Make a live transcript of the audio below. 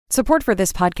Support for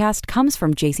this podcast comes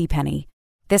from JCPenney.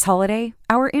 This holiday,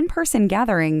 our in-person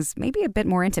gatherings may be a bit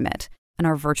more intimate, and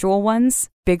our virtual ones,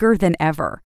 bigger than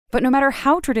ever. But no matter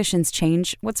how traditions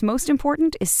change, what's most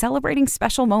important is celebrating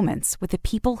special moments with the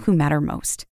people who matter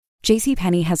most.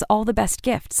 JCPenney has all the best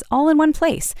gifts, all in one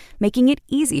place, making it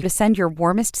easy to send your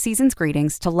warmest season's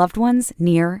greetings to loved ones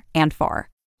near and far.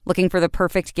 Looking for the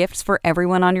perfect gifts for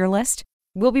everyone on your list?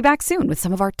 We'll be back soon with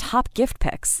some of our top gift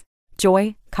picks.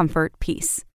 Joy, comfort,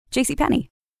 peace. JCPenney.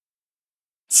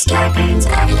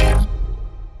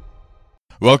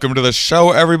 Welcome to the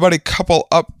show, everybody. Couple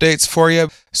updates for you.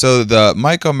 So the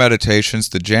Myco Meditations,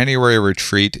 the January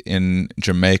retreat in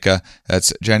Jamaica,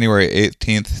 that's January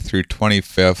 18th through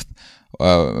 25th.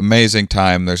 Amazing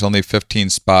time. There's only 15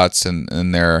 spots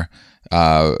in there.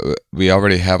 We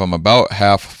already have them about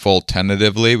half full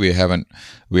tentatively.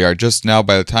 We are just now,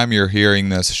 by the time you're hearing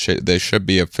this, they should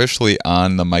be officially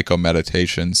on the Myco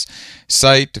Meditations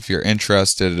site. If you're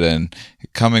interested in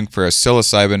coming for a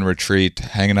psilocybin retreat,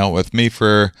 hanging out with me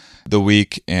for the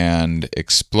week and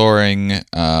exploring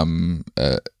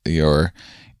your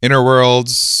inner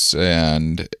worlds,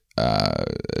 and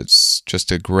it's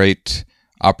just a great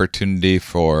opportunity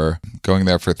for going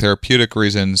there for therapeutic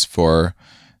reasons, for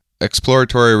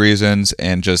exploratory reasons,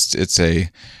 and just it's a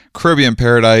Caribbean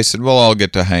paradise, and we'll all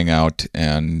get to hang out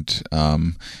and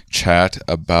chat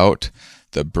about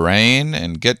the brain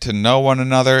and get to know one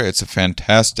another. It's a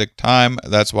fantastic time.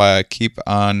 That's why I keep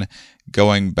on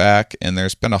going back, and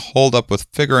there's been a holdup with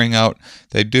figuring out.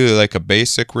 They do like a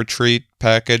basic retreat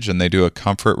package and they do a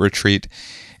comfort retreat,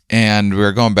 and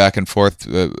we're going back and forth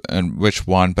on which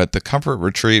one, but the comfort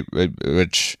retreat,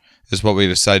 which is what we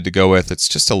decided to go with, it's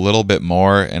just a little bit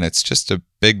more, and it's just a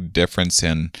big difference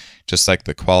in just like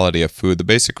the quality of food. The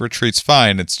basic retreat's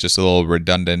fine, it's just a little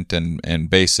redundant and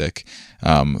basic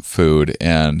food,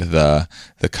 and the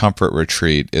comfort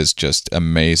retreat is just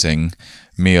amazing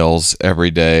meals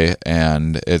every day,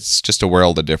 and it's just a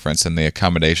world of difference, and the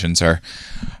accommodations are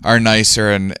nicer,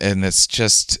 and it's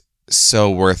just so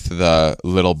worth the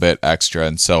little bit extra.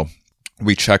 And so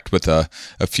we checked with a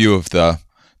few of the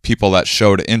people that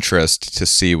showed interest to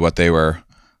see what they were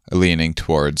leaning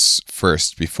towards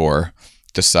first before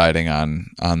deciding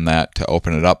on that to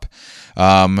open it up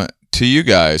to you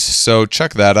guys. So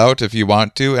check that out if you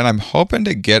want to. And I'm hoping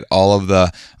to get all of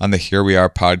on the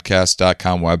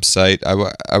HereWeArePodcast.com website.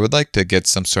 I would like to get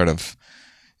some sort of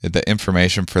the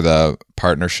information for the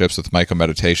partnerships with Myco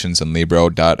Meditations and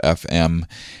Libro.fm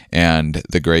and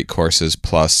the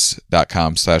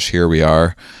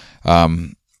GreatCoursesPlus.com/HereWeAre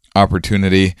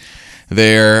opportunity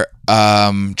there,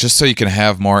 just so you can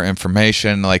have more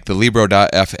information. Like the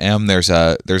Libro.fm,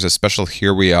 there's a special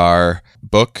Here We Are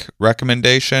book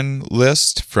recommendation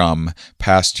list from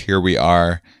past Here We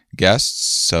Are guests,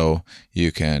 so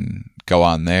you can go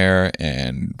on there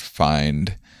and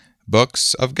find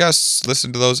books of guests,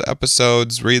 listen to those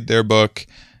episodes, read their book,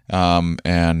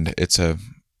 and it's a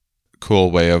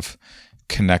cool way of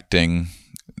connecting,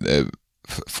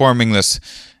 forming this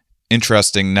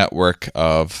interesting network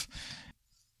of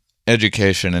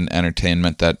education and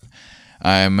entertainment that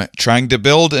I'm trying to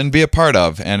build and be a part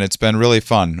of, and it's been really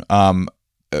fun.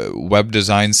 Web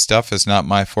design stuff is not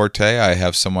my forte. I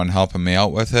have someone helping me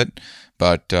out with it,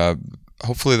 but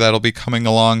hopefully that'll be coming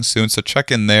along soon. So check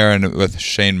in there and with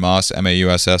Shane Mauss,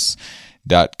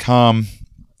 MAUSS.com,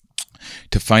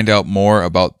 to find out more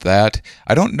about that.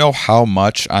 I don't know how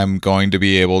much I'm going to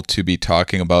be able to be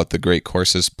talking about the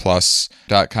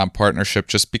GreatCoursesPlus.com partnership,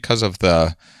 just because of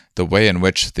the way in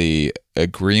which the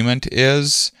agreement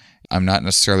is. I'm not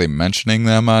necessarily mentioning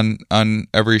them on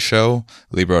every show.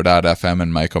 Libro.fm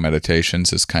and Myco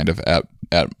Meditations is kind of at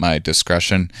my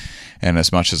discretion and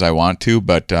as much as I want to,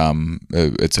 but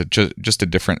it's just a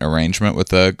different arrangement with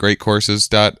the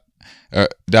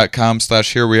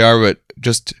GreatCourses.com/HereWeAre. But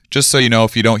just so you know,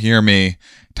 if you don't hear me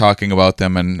talking about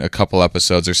them in a couple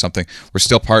episodes or something, we're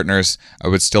still partners. I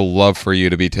would still love for you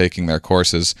to be taking their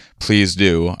courses. Please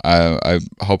do. I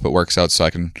hope it works out so I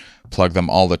can plug them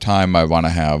all the time. I want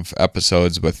to have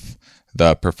episodes with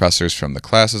the professors from the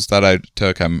classes that I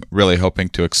took. I'm really hoping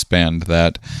to expand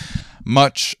that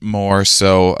much more.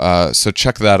 So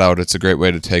check that out. It's a great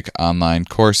way to take online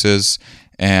courses.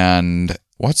 And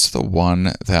what's the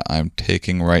one that I'm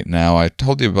taking right now? I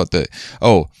told you about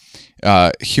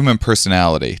Human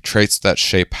Personality, Traits That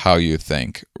Shape How You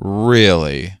Think.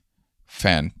 Really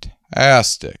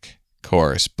fantastic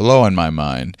course, blowing my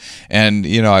mind. And,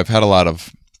 I've had a lot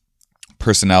of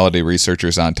personality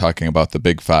researchers on talking about the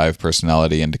Big Five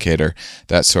personality indicator,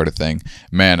 that sort of thing.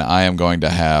 Man, I am going to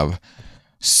have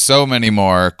so many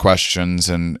more questions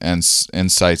and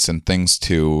insights and things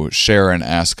to share and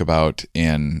ask about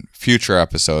in future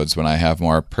episodes when I have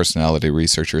more personality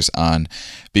researchers on,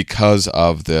 because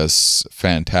of this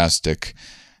fantastic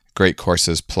Great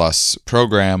Courses Plus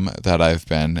program that I've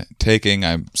been taking.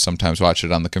 I sometimes watch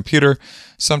it on the computer,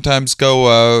 sometimes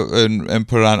go and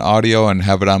put it on audio and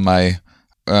have it on my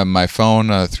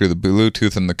phone through the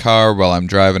Bluetooth in the car while I'm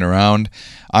driving around.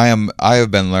 I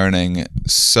have been learning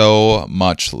so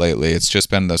much lately. It's just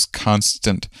been this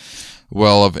constant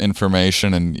well of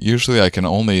information, and usually I can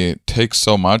only take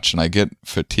so much and I get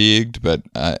fatigued, but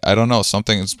I don't know,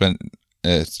 things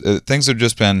have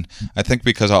just been, I think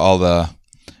because of all the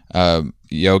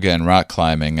yoga and rock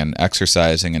climbing and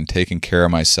exercising and taking care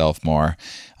of myself more,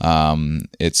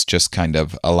 it's just kind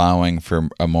of allowing for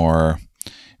a more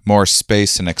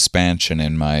space and expansion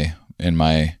in my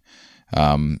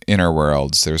inner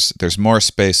worlds. There's more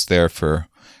space there for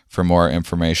more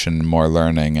information, more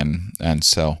learning, and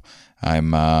so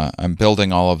I'm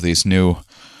building all of these new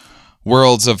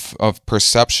worlds of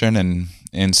perception and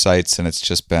insights, and it's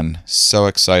just been so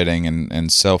exciting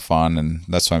and so fun, and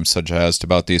that's why I'm so jazzed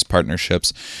about these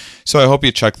partnerships. So I hope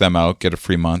you check them out. Get a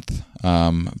free month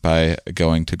by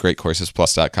going to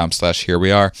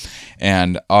greatcoursesplus.com/herewere.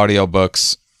 And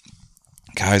audiobooks,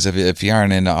 guys, if you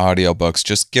aren't into audiobooks,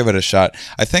 just give it a shot.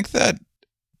 I think that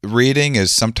reading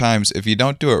is sometimes, if you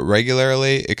don't do it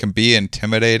regularly, it can be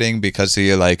intimidating because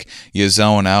you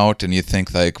zone out and you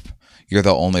think like you're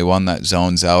the only one that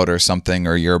zones out or something,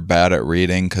 or you're bad at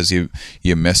reading because you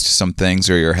missed some things,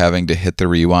 or you're having to hit the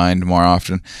rewind more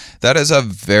often. That is a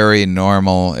very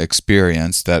normal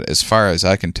experience that, as far as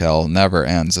I can tell, never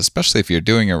ends, especially if you're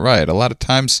doing it right. A lot of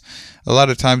times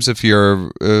if you're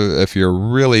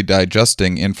really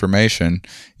digesting information,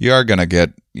 you are going to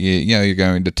get, you're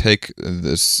going to take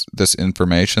this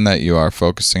information that you are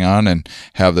focusing on and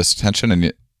have this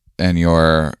attention, and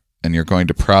you're going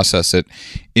to process it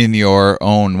in your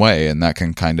own way, and that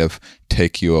can kind of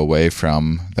take you away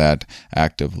from that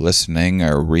active listening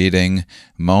or reading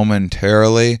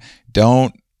momentarily.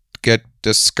 Don't get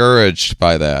discouraged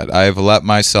by that. I've let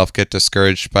myself get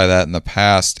discouraged by that in the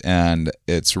past, and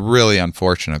it's really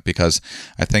unfortunate because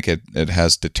I think it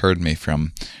has deterred me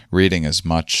from reading as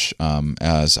much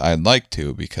as I'd like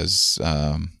to, because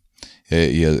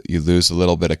you lose a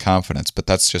little bit of confidence, but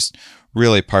that's just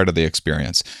really part of the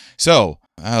experience. So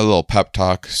a little pep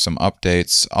talk, some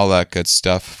updates, all that good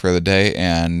stuff for the day,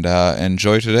 and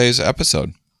enjoy today's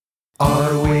episode.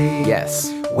 Are we?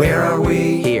 Yes. Where are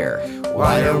we? Here.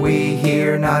 Why are we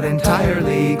here? Not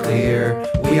entirely clear.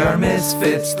 We are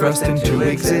misfits thrust into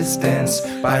existence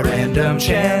by random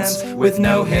chance, with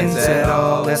no hints at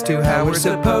all as to how we're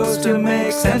supposed to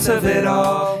make sense of it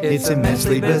all. It's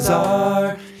immensely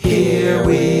bizarre. Here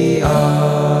we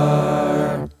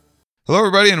are. Hello,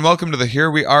 everybody, and welcome to the Here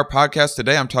We Are podcast.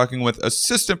 Today, I'm talking with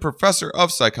Assistant Professor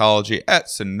of Psychology at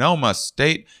Sonoma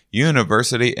State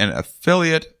University and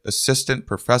Affiliate Assistant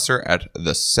Professor at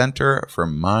the Center for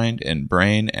Mind and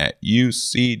Brain at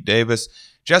UC Davis.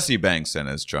 Jesse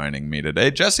Bengtson is joining me today.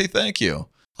 Jesse, thank you.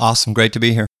 Awesome. Great to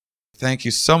be here. Thank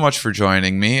you so much for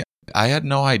joining me. I had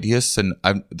no idea. This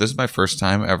is my first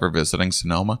time ever visiting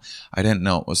Sonoma. I didn't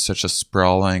know it was such a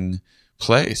sprawling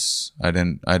place. I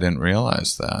didn't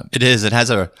realize that. It is. It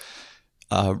has a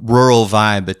rural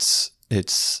vibe.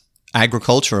 It's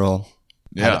agricultural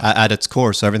at its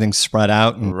core, so everything's spread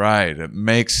out. Right. It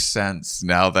makes sense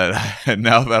now that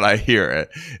I hear it.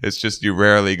 It's just you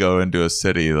rarely go into a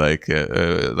city like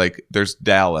there's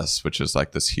Dallas, which is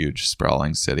like this huge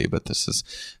sprawling city, but this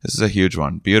is a huge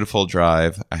one. Beautiful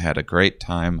drive. I had a great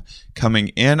time coming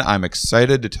in. I'm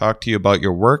excited to talk to you about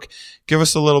your work. Give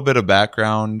us a little bit of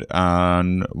background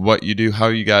on what you do, how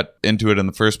you got into it in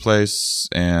the first place,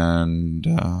 and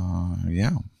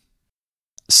yeah.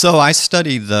 So I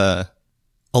study the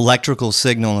electrical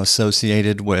signal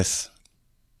associated with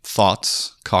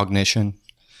thoughts, cognition,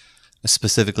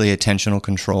 specifically attentional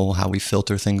control, how we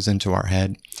filter things into our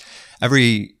head.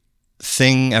 Everything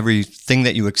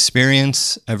that you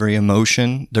experience, every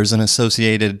emotion, there's an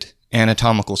associated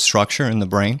anatomical structure in the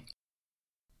brain.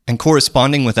 And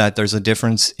corresponding with that, there's a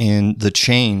difference in the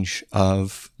change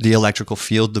of the electrical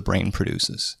field the brain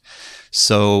produces.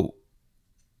 So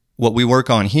what we work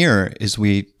on here is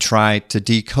we try to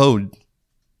decode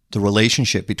the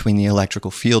relationship between the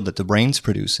electrical field that the brain's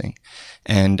producing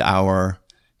and our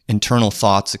internal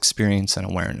thoughts, experience, and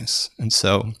awareness. And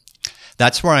so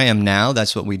that's where I am now.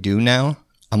 That's what we do now.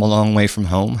 I'm a long way from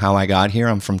home. How I got here,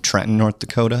 I'm from Trenton, North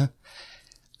Dakota,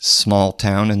 small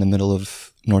town in the middle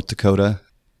of North Dakota.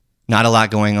 Not a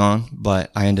lot going on,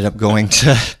 but I ended up going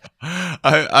to.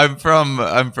 I'm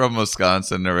from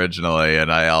Wisconsin originally,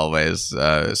 and I always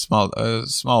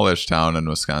smallish town in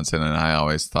Wisconsin, and I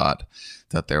always thought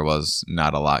that there was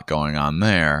not a lot going on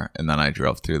there. And then I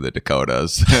drove through the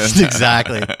Dakotas.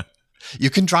 Exactly. You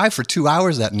can drive for 2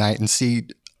 hours at night and see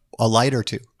a light or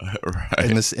two,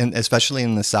 Right. especially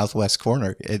in the southwest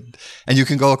corner. And you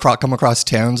can come across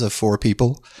towns of 4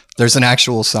 people. There's an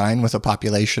actual sign with a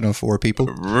population of 4 people.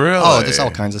 Really? Oh, there's all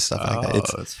kinds of stuff like that.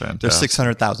 That's fantastic. There's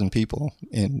 600,000 people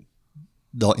in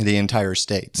the entire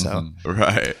state. So,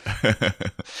 Right.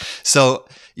 so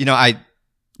I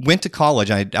went to college.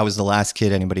 I was the last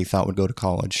kid anybody thought would go to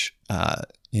college.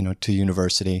 To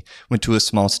university. Went to a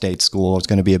small state school. I was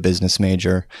going to be a business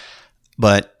major.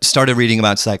 But started reading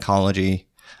about psychology,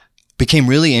 became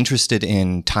really interested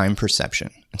in time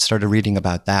perception, and started reading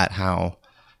about that,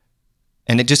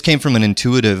 and it just came from an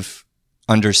intuitive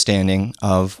understanding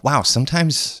of, wow,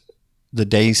 sometimes the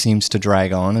day seems to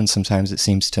drag on and sometimes it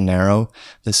seems to narrow.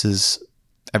 This is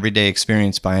everyday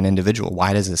experience by an individual.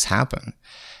 Why does this happen?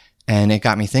 And it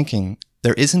got me thinking,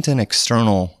 there isn't an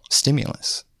external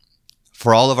stimulus.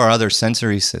 For all of our other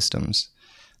sensory systems,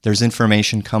 there's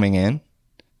information coming in.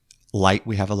 Light,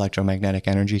 we have electromagnetic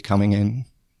energy coming in,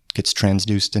 gets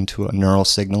transduced into a neural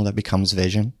signal that becomes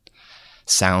vision.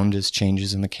 Sound is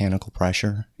changes in mechanical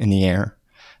pressure in the air.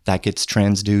 That gets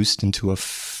transduced into a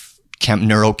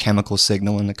neurochemical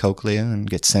signal in the cochlea and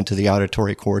gets sent to the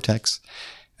auditory cortex.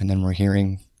 And then we're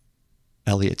hearing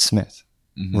Elliott Smith.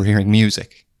 Mm-hmm. We're hearing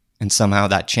music. And somehow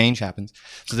that change happens.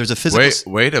 So there's a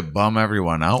physical... Way to bum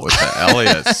everyone out with the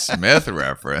Elliott Smith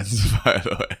reference, by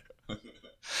the way.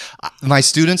 My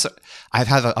students, I've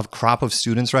had a crop of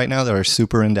students right now that are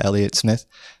super into Elliott Smith.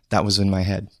 That was in my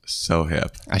head. So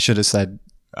hip. I should have said...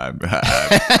 I'm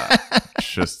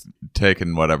just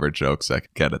taking whatever jokes I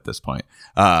could get at this point.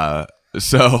 But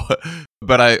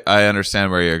I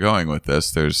understand where you're going with this.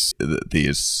 There's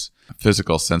these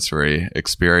physical sensory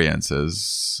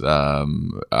experiences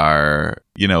are,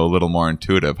 a little more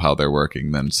intuitive how they're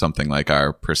working than something like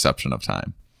our perception of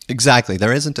time. Exactly.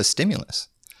 There isn't a stimulus.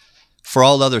 For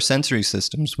all other sensory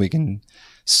systems, we can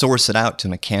source it out to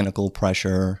mechanical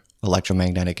pressure,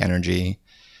 electromagnetic energy.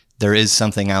 There is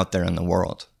something out there in the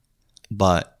world,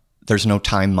 but there's no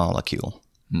time molecule.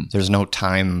 There's no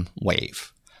time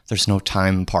wave. There's no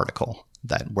time particle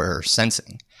that we're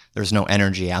sensing. There's no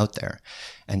energy out there.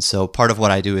 And so part of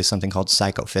what I do is something called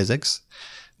psychophysics,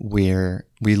 where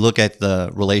we look at the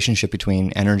relationship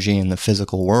between energy and the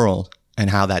physical world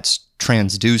and how that's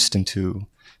transduced into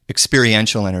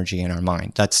experiential energy in our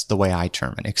mind. That's the way I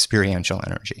term it, experiential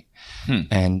energy.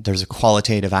 And there's a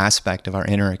qualitative aspect of our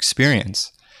inner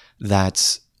experience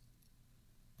that's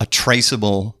a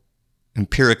traceable,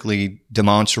 empirically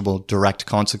demonstrable, direct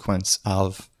consequence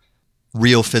of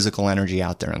real physical energy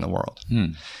out there in the world.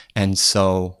 And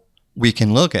so we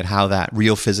can look at how that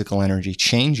real physical energy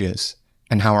changes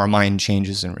and how our mind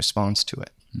changes in response to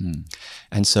it.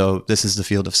 And so this is the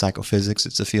field of psychophysics.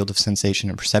 It's the field of sensation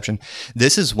and perception.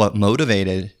 This is what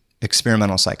motivated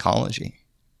experimental psychology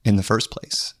in the first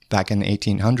place. Back in the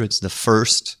 1800s, the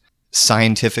first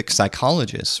scientific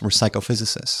psychologists were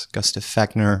psychophysicists. Gustav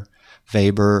Fechner,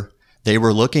 Weber. They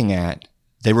were looking at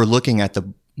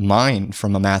the mind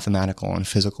from a mathematical and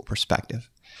physical perspective.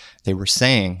 They were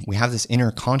saying, we have this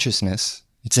inner consciousness.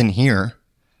 It's in here.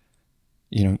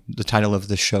 The title of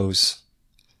the show's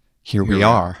Here We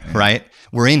Are, right?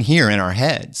 We're in here in our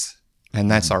heads,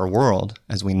 and that's our world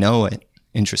as we know it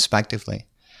introspectively.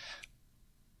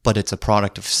 But it's a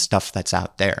product of stuff that's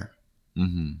out there.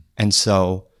 And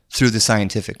so through the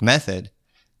scientific method,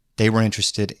 they were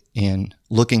interested in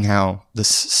looking how the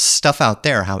stuff out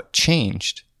there, how it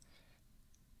changed,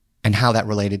 and how that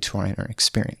related to our inner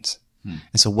experience.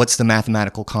 And so what's the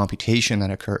mathematical computation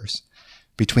that occurs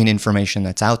between information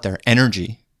that's out there,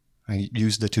 energy, I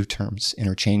use the two terms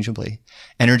interchangeably,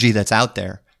 energy that's out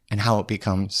there, and how it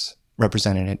becomes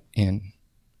represented in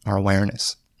our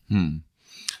awareness.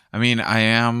 I mean, I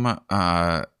am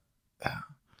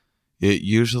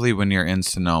usually when you're in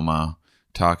Sonoma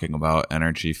talking about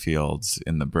energy fields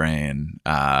in the brain,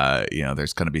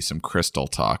 there's going to be some crystal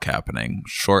talk happening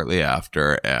shortly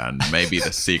after, and maybe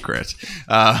the secret.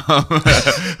 But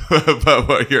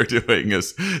what you're doing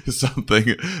is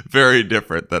something very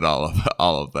different than all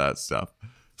of that stuff.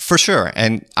 For sure.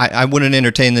 And I wouldn't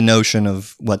entertain the notion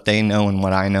of what they know and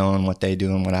what I know and what they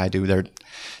do and what I do. They're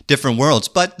different worlds,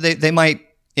 but they might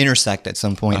intersect at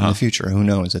some point in the future. Who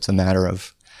knows? It's a matter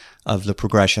of the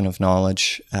progression of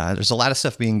knowledge. There's a lot of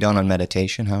stuff being done on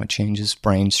meditation, how it changes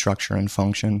brain structure and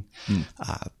function,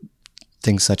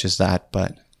 things such as that.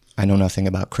 But I know nothing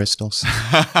about crystals.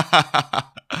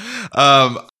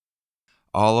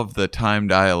 All of the time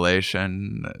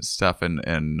dilation stuff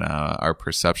and our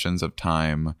perceptions of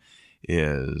time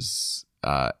is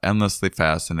endlessly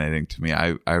fascinating to me.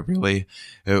 I really,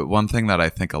 one thing that I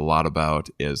think a lot about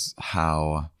is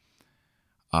how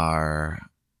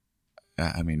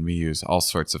we use all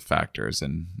sorts of factors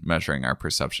in measuring our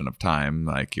perception of time.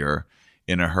 Like you're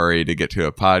in a hurry to get to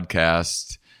a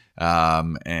podcast,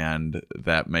 and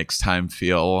that makes time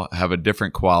have a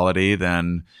different quality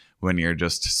than when you're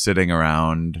just sitting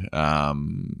around,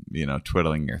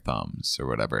 twiddling your thumbs or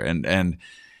whatever. And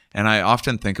I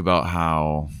often think about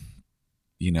how,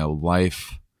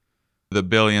 life, the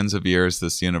billions of years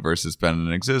this universe has been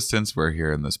in existence, we're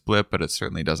here in this blip, but it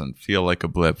certainly doesn't feel like a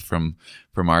blip from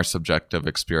our subjective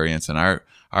experience. And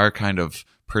our kind of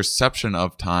perception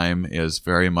of time is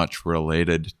very much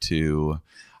related to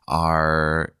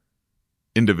our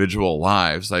individual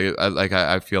lives.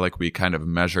 I feel like we kind of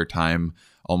measure time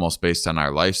almost based on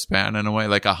our lifespan in a way.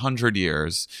 Like 100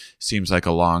 years seems like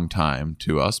a long time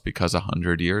to us because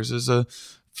 100 years is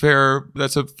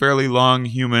that's a fairly long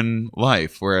human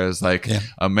life. Whereas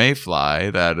a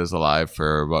mayfly that is alive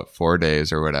for 4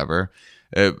 days or whatever,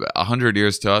 100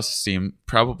 years to us has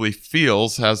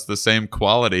the same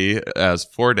quality as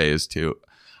 4 days to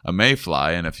a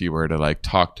mayfly. And if you were to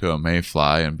talk to a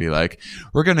mayfly and be like,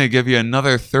 we're going to give you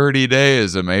another 30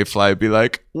 days, a mayfly would be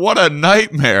like, what a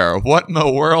nightmare. What in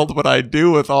the world would I do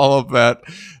with all of that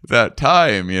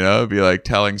time? It'd be like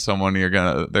telling someone they're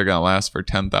going to last for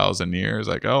 10,000 years.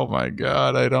 Like, oh my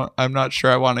God, I'm not sure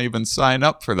I want to even sign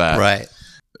up for that. Right.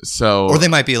 So, or they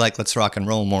might be like, let's rock and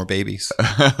roll, more babies.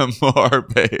 More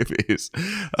babies.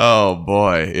 Oh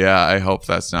boy. Yeah. I hope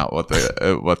that's not what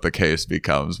the case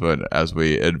becomes, but as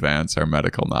we advance our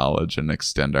medical knowledge and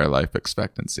extend our life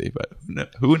expectancy,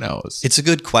 but who knows? It's a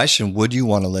good question. Would you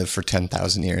want to live for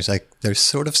 10,000 years? There's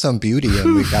sort of some beauty,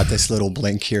 and we've got this little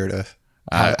blink here to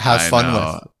have fun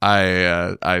with.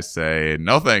 I say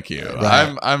no, thank you.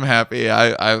 Right. I'm happy.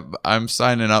 I'm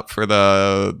signing up for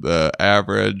the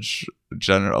average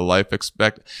general life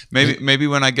maybe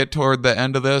when I get toward the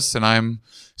end of this and I'm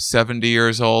 70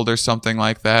 years old or something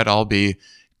like that, I'll be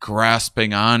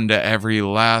grasping on to every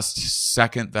last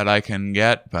second that I can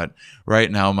get. But right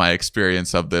now my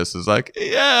experience of this is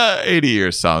 80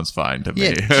 years sounds fine to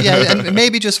me. Yeah, and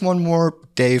maybe just one more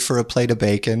day for a plate of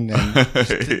bacon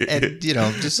and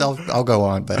just I'll go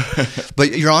on.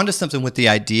 But you're onto something with the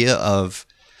idea of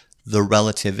the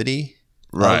relativity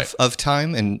of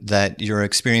time, and that your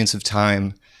experience of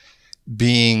time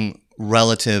being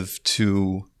relative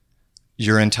to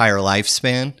your entire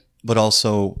lifespan, but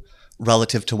also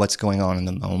relative to what's going on in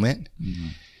the moment. Mm-hmm.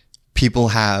 People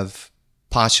have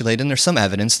postulated, and there's some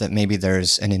evidence that maybe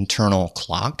there's an internal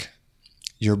clock.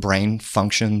 Your brain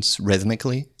functions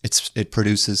rhythmically. It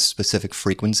produces specific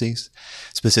frequencies.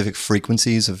 Specific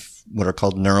frequencies of what are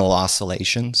called neural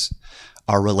oscillations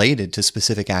are related to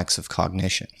specific acts of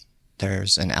cognition.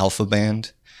 There's an alpha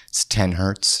band. It's 10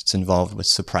 hertz. It's involved with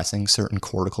suppressing certain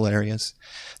cortical areas.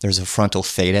 There's a frontal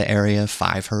theta area,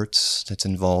 5 hertz, that's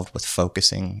involved with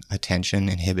focusing attention,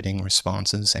 inhibiting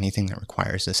responses, anything that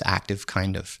requires this active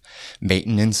kind of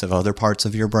maintenance of other parts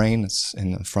of your brain. It's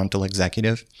in the frontal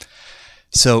executive.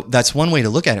 So that's one way to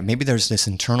look at it. Maybe there's this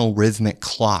internal rhythmic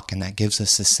clock, and that gives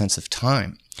us this sense of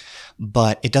time.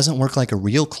 But it doesn't work like a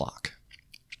real clock,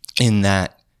 in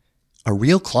that a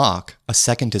real clock, a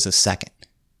second is a second.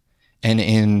 And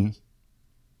in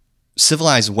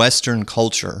civilized Western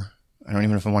culture, I don't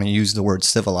even know if I want to use the word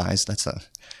civilized, that's a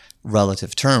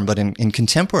relative term, but in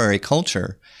contemporary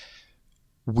culture,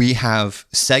 we have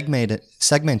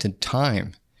segmented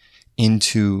time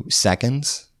into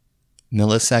seconds,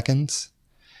 milliseconds,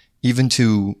 even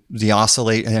to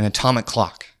an atomic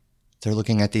clock. They're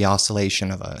looking at the oscillation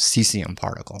of a cesium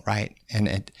particle, right?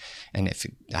 And if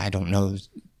I don't know,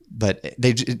 but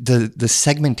the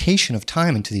segmentation of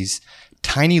time into these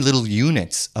tiny little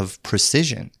units of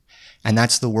precision, and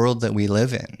that's the world that we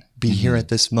live in. Be here at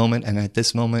this moment and at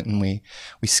this moment, and we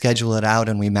schedule it out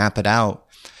and we map it out.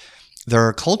 There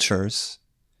are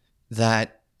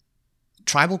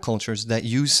tribal cultures that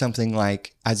use something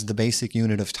like, as the basic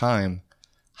unit of time,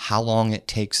 how long it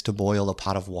takes to boil a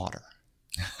pot of water,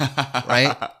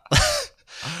 right?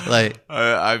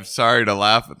 I'm sorry to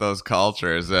laugh at those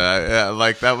cultures.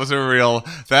 That was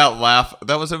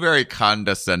a very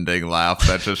condescending laugh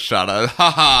that just shot out. Ha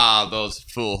ha! Those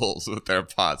fools with their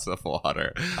pots of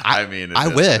water. I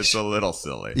wish it's a little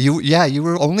silly. You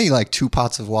were only 2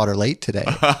 pots of water late today.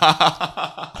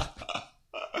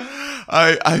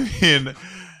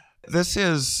 This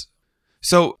is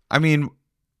so.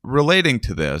 Relating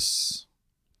to this,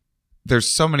 there's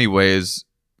so many ways,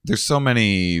 there's so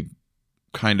many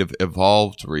kind of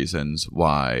evolved reasons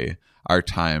why our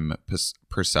time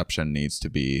perception needs to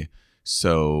be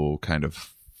so kind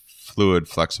of fluid,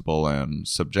 flexible, and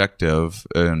subjective,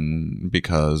 and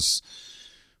because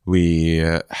we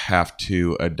have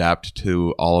to adapt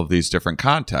to all of these different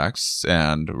contexts.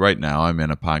 And right now I'm in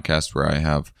a podcast where I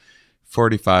have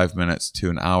 45 minutes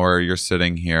to an hour. You're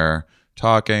sitting here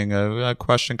talking, a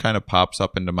question kind of pops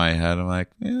up into my head. I'm like,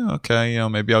 yeah, okay,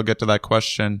 maybe I'll get to that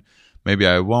question. Maybe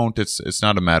I won't. It's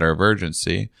not a matter of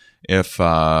urgency. If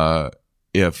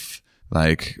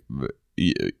like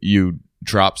you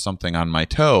drop something on my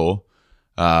toe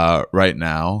right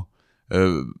now,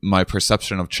 my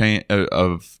perception of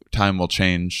time will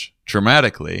change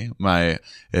dramatically. My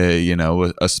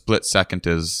a split second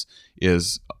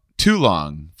is too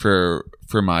long for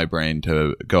my brain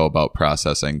to go about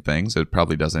processing things. It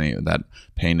probably doesn't even, that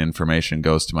pain information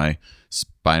goes to my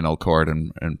spinal cord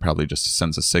and probably just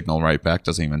sends a signal right back.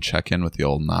 Doesn't even check in with the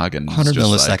old noggin. 100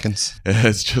 milliseconds.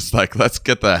 It's just like, let's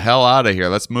get the hell out of here.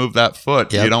 Let's move that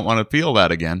foot. Yep. You don't want to feel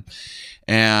that again.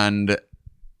 And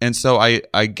so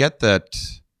I get that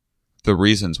the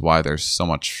reasons why there's so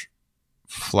much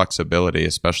flexibility,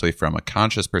 especially from a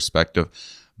conscious perspective,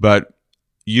 but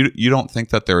you don't think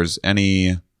that there's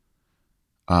anything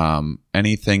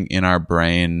in our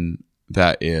brain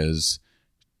that is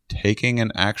taking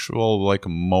an actual, like,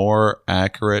 more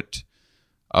accurate,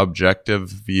 objective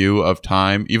view of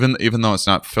time, even though it's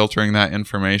not filtering that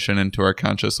information into our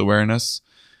conscious awareness?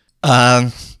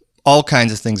 All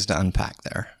kinds of things to unpack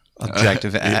there.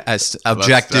 Objective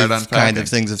kind of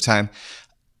things of time.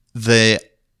 The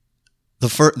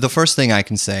first thing I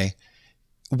can say,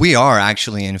 we are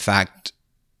actually, in fact,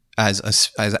 as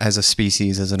a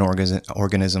species, as an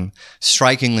organism,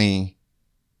 strikingly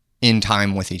in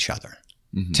time with each other.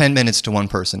 Mm-hmm. 10 minutes to one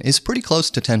person is pretty close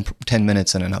to 10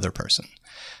 minutes in another person.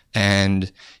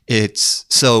 And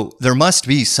so there must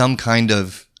be some kind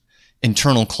of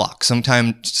internal clock, some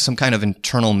kind of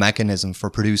internal mechanism for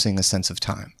producing a sense of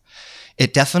time.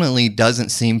 It definitely doesn't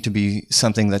seem to be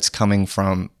something that's coming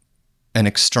from an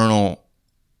external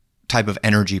type of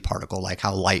energy particle, like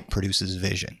how light produces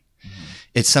vision. Mm-hmm.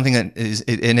 It's something that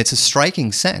and it's a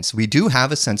striking sense. We do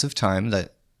have a sense of time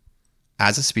that,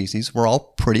 as a species, we're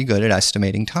all pretty good at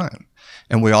estimating time.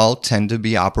 And we all tend to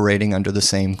be operating under the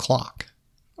same clock,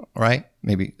 right?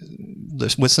 Maybe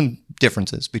with some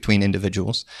differences between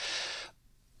individuals.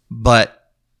 But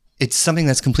it's something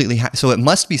that's completely so it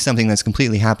must be something that's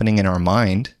completely happening in our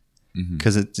mind,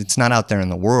 because it's not out there in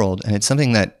the world, and it's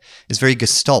something that is very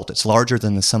gestalt. It's larger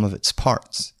than the sum of its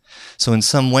parts. So in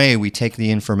some way, we take the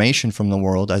information from the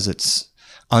world as it's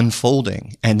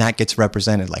unfolding, and that gets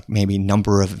represented like maybe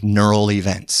number of neural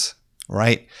events,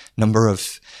 right?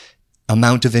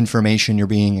 Amount of information you're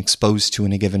being exposed to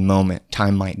in a given moment,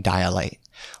 time might dilate.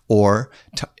 Or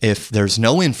if there's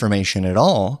no information at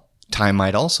all, time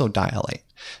might also dilate.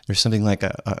 There's something like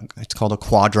it's called a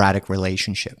quadratic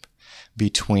relationship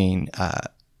between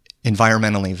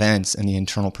environmental events and the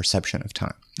internal perception of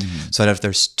time. Mm-hmm. So that if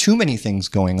there's too many things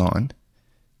going on,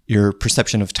 your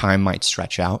perception of time might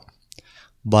stretch out.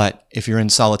 But if you're in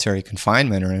solitary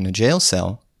confinement or in a jail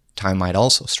cell, time might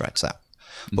also stretch out.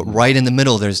 Mm-hmm. But right in the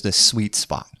middle, there's this sweet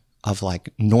spot of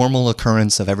like normal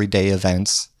occurrence of everyday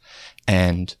events.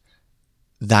 And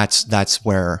that's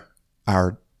where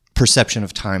our perception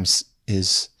of time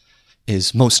is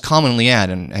most commonly at,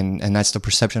 and that's the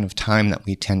perception of time that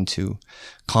we tend to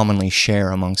commonly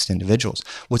share amongst individuals.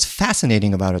 What's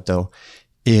fascinating about it, though,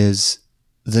 is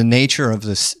the nature of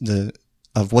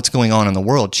of what's going on in the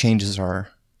world changes our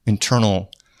internal,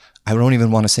 I don't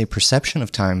even want to say perception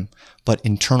of time, but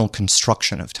internal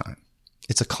construction of time.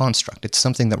 It's a construct. It's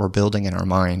something that we're building in our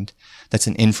mind that's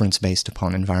an inference based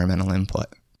upon environmental input.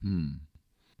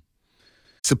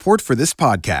 Support for this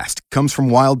podcast comes from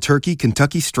Wild Turkey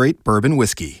Kentucky Straight Bourbon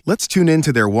Whiskey. Let's tune in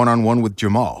to their one-on-one with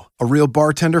Jamal, a real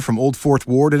bartender from Old Fourth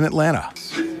Ward in Atlanta.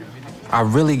 I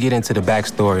really get into the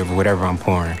backstory of whatever I'm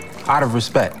pouring, out of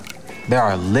respect. There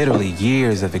are literally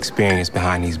years of experience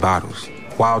behind these bottles.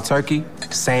 Wild Turkey,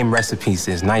 same recipe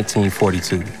since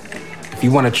 1942. If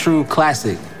you want a true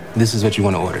classic, this is what you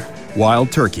want to order.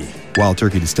 Wild Turkey. Wild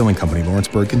Turkey Distilling Company,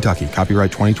 Lawrenceburg, Kentucky.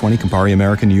 Copyright 2020, Campari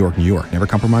American, New York, New York. Never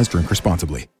compromise, drink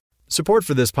responsibly. Support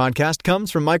for this podcast comes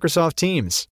from Microsoft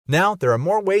Teams. Now, there are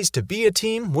more ways to be a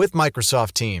team with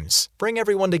Microsoft Teams. Bring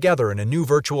everyone together in a new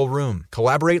virtual room.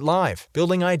 Collaborate live,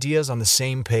 building ideas on the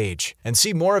same page. And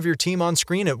see more of your team on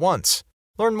screen at once.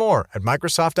 Learn more at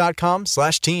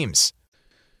Microsoft.com/Teams.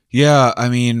 Yeah, I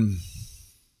mean,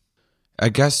 I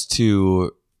guess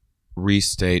to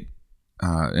restate,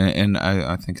 and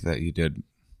I think that you did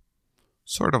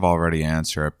sort of already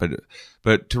answer it,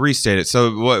 but to restate it.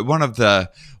 So one of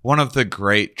the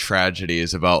great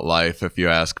tragedies about life, if you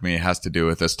ask me, has to do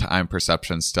with this time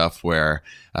perception stuff where,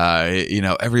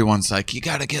 everyone's like, you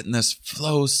got to get in this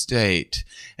flow state.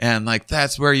 And like,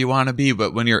 that's where you want to be.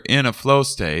 But when you're in a flow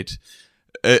state,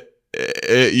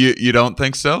 you don't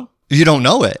think so? You don't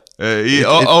know it. You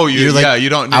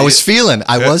don't. I was feeling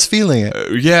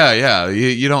it. Yeah.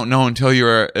 You don't know until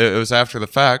it was after the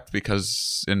fact,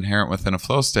 because inherent within a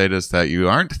flow state is that you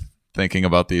aren't thinking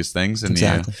about these things.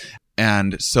 Exactly.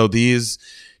 And so these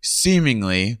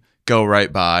seemingly go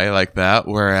right by like that.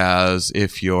 Whereas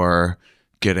if you're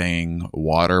getting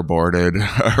waterboarded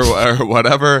or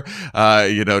whatever,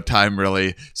 time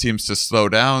really seems to slow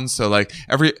down. So like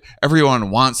everyone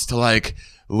wants to like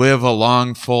live a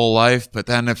long, full life. But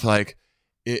then if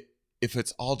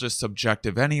it's all just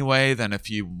subjective anyway, then if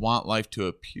you want life to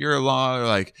appear long,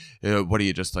 like, what do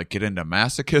you just like get into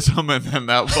masochism, and then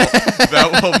that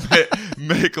will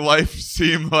make life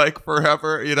seem like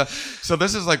forever, So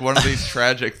this is like one of these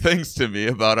tragic things to me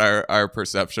about our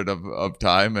perception of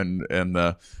time and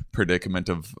the predicament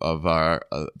of our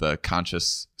the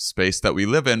conscious space that we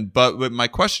live in. But what my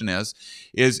question is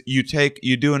you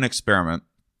do an experiment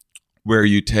where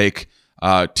you take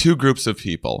two groups of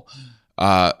people.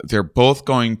 They're both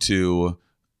going to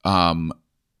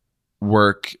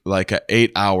work like an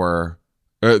 8-hour.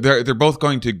 They're both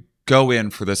going to go in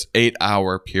for this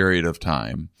 8-hour period of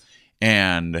time,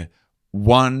 and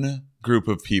one group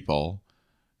of people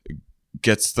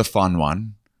gets the fun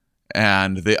one,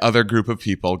 and the other group of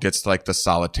people gets like the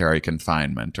solitary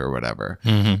confinement or whatever.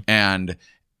 Mm-hmm.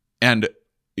 And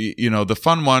the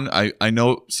fun one, I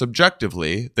know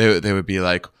subjectively they would be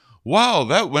like, wow,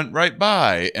 that went right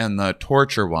by. And the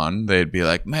torture one, they'd be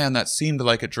like, man, that seemed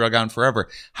like it drug on forever.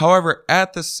 However,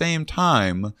 at the same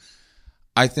time,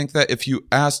 I think that if you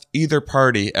asked either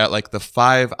party at like the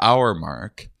 5-hour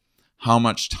mark how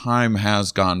much time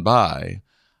has gone by,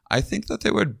 I think that they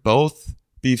would both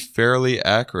be fairly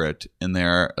accurate in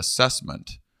their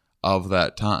assessment of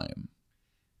that time.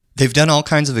 They've done all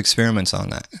kinds of experiments on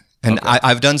that. And okay.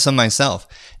 I've done some myself.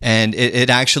 And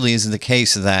it actually is the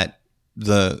case that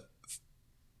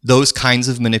those kinds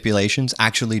of manipulations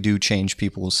actually do change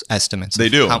people's estimates. They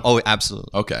do?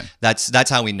 Absolutely. Okay. That's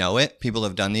how we know it. People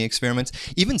have done the experiments.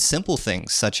 Even simple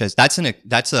things such as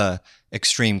that's a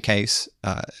extreme case,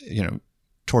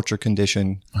 torture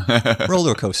condition,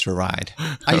 roller coaster ride,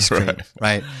 ice cream,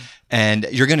 right? And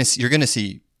you're going to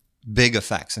see big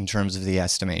effects in terms of the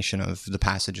estimation of the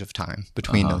passage of time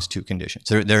between those two conditions.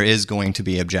 There is going to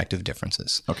be objective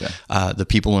differences. Okay. The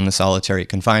people in the solitary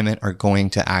confinement are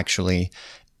going to actually,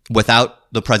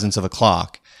 without the presence of a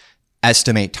clock,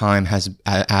 estimate time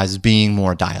as being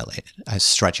more dilated, as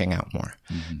stretching out more.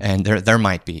 Mm-hmm. And there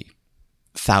might be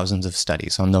thousands of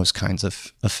studies on those kinds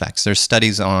of effects. There's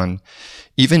studies on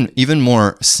even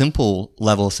more simple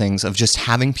level things of just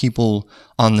having people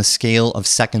on the scale of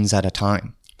seconds at a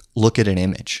time look at an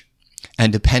image.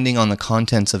 And depending on the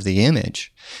contents of the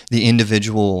image, the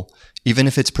individual, even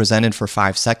if it's presented for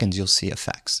 5 seconds, you'll see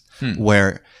effects.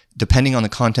 Where depending on the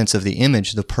contents of the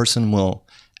image, the person will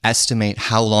estimate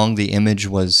how long the image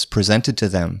was presented to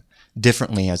them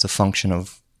differently as a function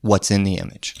of what's in the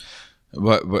image.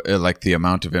 What like the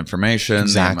amount of information,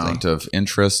 exactly. The amount of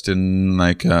interest in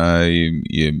like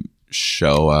you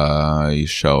show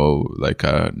like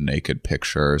a naked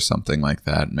picture or something like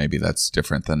that. Maybe that's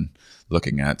different than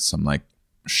looking at some like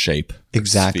shape,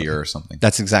 exactly. sphere or something.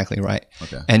 That's exactly right.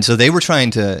 Okay. And so they were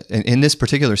trying to, in this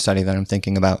particular study that I'm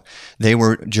thinking about, they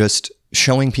were just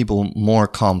showing people more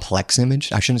complex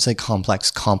image. I shouldn't say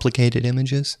complex, complicated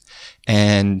images,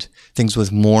 and things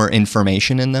with more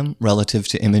information in them relative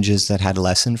to images that had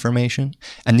less information.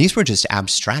 And these were just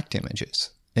abstract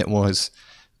images. It was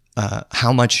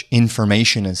how much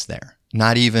information is there,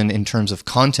 not even in terms of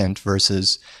content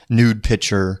versus nude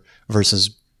picture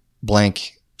versus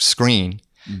blank screen,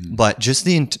 but just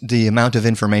the amount of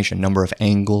information, number of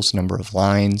angles, number of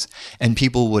lines, and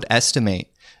people would estimate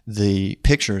the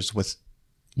pictures with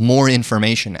more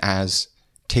information as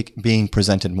being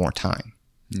presented more time.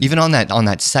 Even on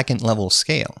that second level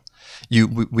scale,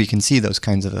 we can see those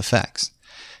kinds of effects.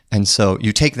 And so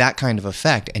you take that kind of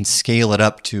effect and scale it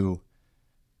up to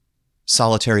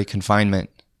solitary confinement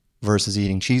versus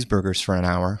eating cheeseburgers for an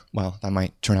hour. Well, that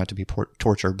might turn out to be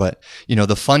torture, but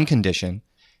the fun condition.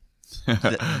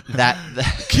 that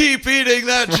keep eating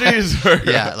that cheeseburger.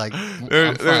 Yeah, like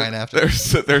I'm fine after.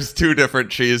 There's two different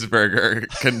cheeseburger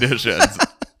conditions.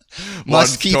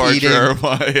 Must keep torture,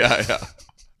 eating. Yeah.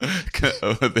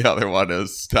 The other one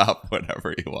is stop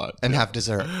whenever you want and have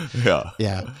dessert.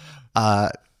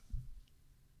 Yeah.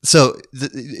 So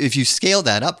if you scale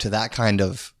that up to that kind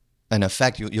of an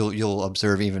effect, you'll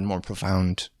observe even more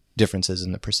profound differences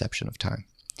in the perception of time.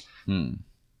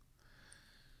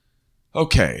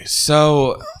 Okay,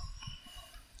 so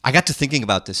I got to thinking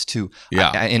about this too.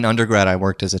 Yeah. In undergrad, I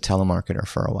worked as a telemarketer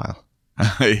for a while.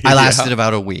 Yeah. I lasted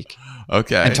about a week.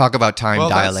 Okay. And talk about time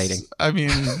dilating.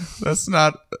 That's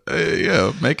not,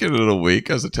 making it a week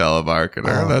as a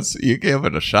telemarketer. You gave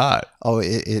it a shot. Oh,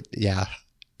 it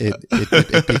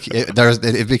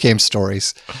became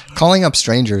stories. Calling up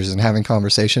strangers and having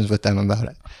conversations with them about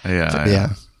it.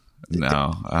 Yeah.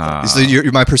 No. So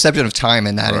my perception of time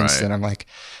in that instant, I'm like,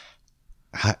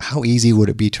 how easy would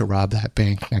it be to rob that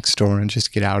bank next door and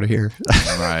just get out of here?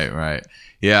 Right.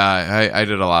 Yeah, I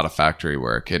did a lot of factory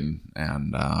work and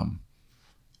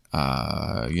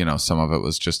some of it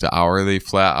was just a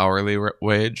flat hourly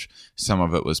wage. Some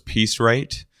of it was piece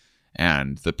rate.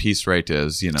 And the piece rate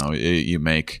is, you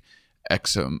make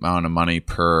X amount of money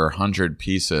per 100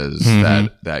 pieces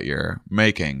that you're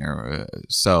making.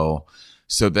 So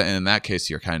in that case,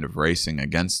 you're kind of racing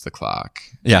against the clock.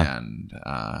 Yeah.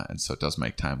 And so it does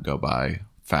make time go by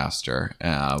faster.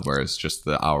 Whereas just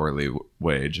the hourly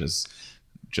wage is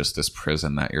just this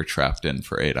prison that you're trapped in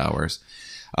for 8 hours.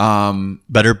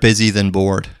 Better busy than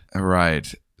bored.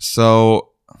 Right. So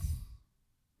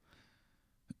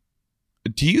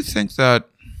do you think that,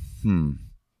 how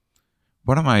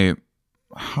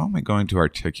am I going to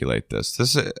articulate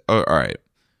this? All right.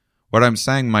 What I'm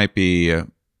saying might be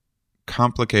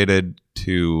complicated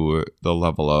to the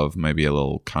level of maybe a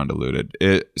little convoluted.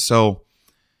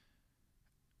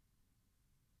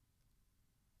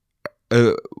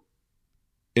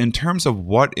 In terms of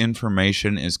what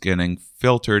information is getting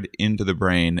filtered into the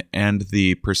brain and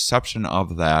the perception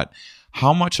of that,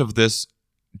 how much of this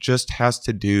just has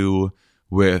to do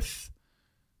with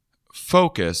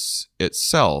focus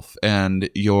itself and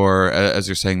as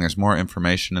you're saying, there's more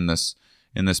information in this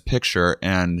picture,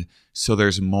 and so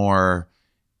there's more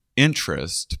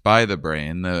interest by the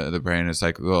brain. The brain is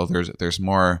like, well, there's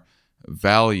more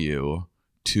value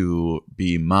to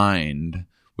be mined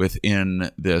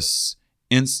within this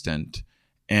instant,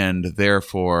 and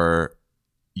therefore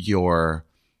you're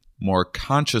more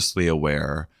consciously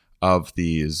aware of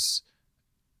these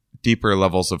deeper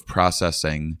levels of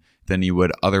processing than you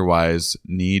would otherwise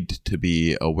need to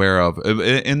be aware of,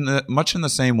 much in the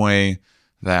same way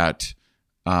that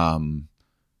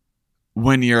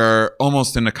when you're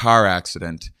almost in a car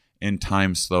accident and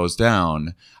time slows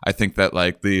down, I think that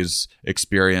like these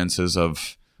experiences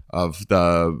of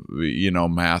the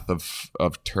math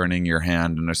of turning your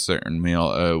hand in a certain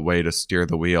way to steer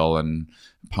the wheel and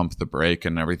pump the brake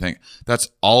and everything, that's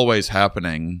always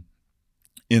happening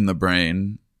in the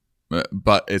brain,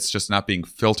 but it's just not being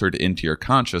filtered into your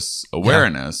conscious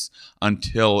awareness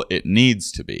until it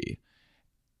needs to be.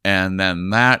 And then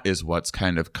that is what's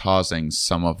kind of causing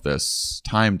some of this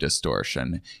time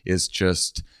distortion, is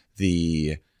just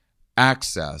the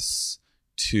access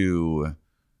to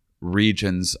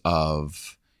regions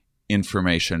of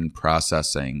information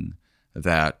processing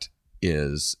that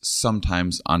is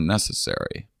sometimes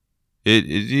unnecessary.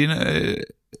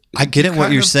 I get it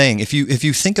what you're saying. If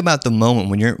you think about the moment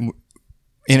when you're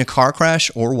in a car crash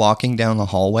or walking down the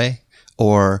hallway,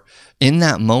 or in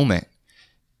that moment,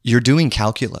 you're doing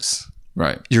calculus.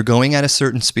 Right. You're going at a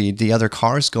certain speed. The other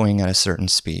car's going at a certain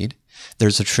speed.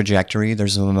 There's a trajectory.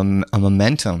 There's a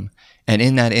momentum. And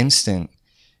in that instant,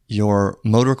 your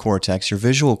motor cortex, your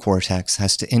visual cortex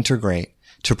has to integrate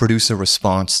to produce a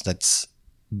response that's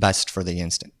best for the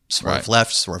instant. Swerve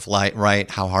left, swerve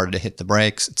right, how hard to hit the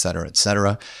brakes, et cetera, et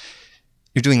cetera.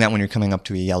 You're doing that when you're coming up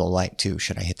to a yellow light too.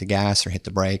 Should I hit the gas or hit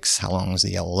the brakes? How long is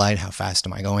the yellow light? How fast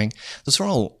am I going? Those are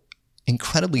all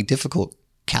incredibly difficult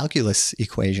calculus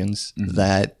equations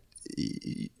that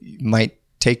might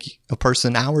take a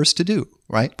person hours to do,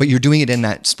 right? But you're doing it in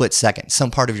that split second.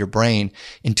 Some part of your brain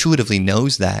intuitively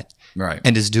knows that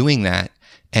and is doing that.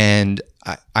 And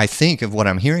I think of what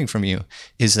I'm hearing from you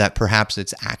is that perhaps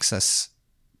it's access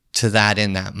to that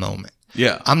in that moment.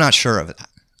 Yeah. I'm not sure of that.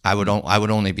 I would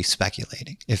only be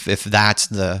speculating if that's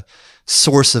the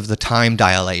source of the time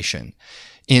dilation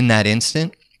in that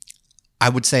instant. I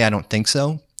would say I don't think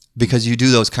so, because you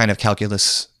do those kind of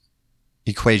calculus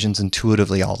equations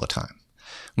intuitively all the time.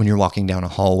 When you're walking down a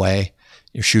hallway,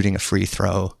 you're shooting a free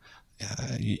throw.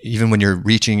 Even when you're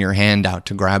reaching your hand out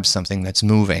to grab something that's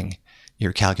moving,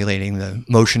 you're calculating the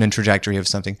motion and trajectory of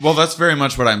something. Well, that's very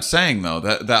much what I'm saying, though,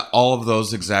 that all of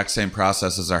those exact same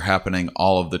processes are happening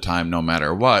all of the time, no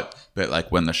matter what. But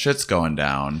like when the shit's going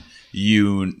down,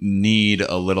 you need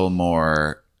a little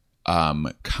more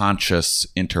conscious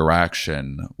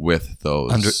interaction with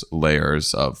those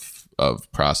layers of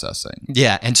processing.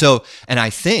 Yeah. And I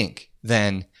think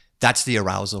then that's the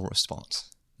arousal response.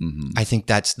 I think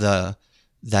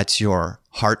that's your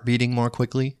heart beating more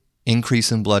quickly,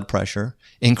 increase in blood pressure,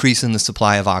 increase in the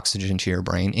supply of oxygen to your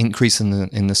brain, increase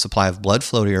in the supply of blood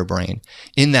flow to your brain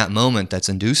in that moment that's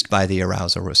induced by the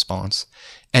arousal response.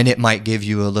 And it might give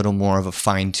you a little more of a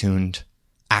fine-tuned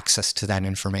access to that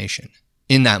information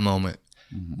in that moment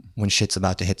when shit's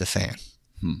about to hit the fan.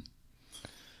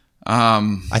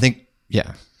 I think,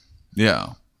 yeah.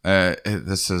 Yeah.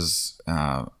 This is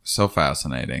so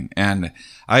fascinating. And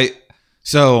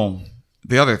so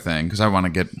the other thing, because I want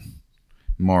to get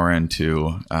more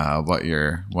into what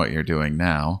you're doing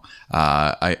now,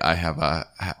 I have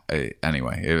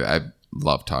anyway, I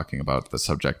love talking about the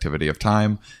subjectivity of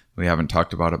time. We haven't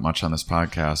talked about it much on this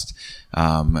podcast.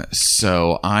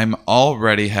 So I'm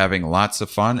already having lots of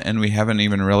fun, and we haven't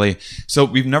even really, so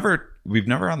we've never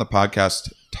on the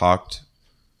podcast talked,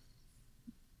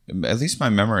 at least my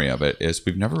memory of it is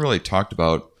we've never really talked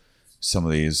about some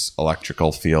of these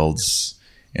electrical fields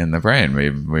in the brain.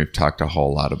 We've talked a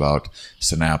whole lot about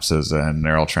synapses and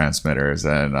neurotransmitters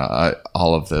and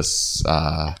all of this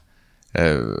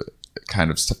kind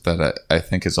of stuff that I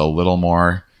think is a little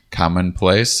more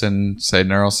commonplace in, say,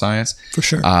 neuroscience. For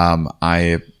sure.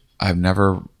 I've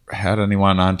never had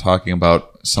anyone on talking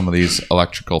about some of these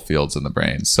electrical fields in the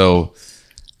brain. So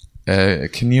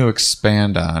can you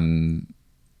expand on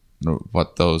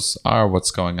what those are,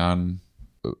 what's going on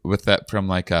with that from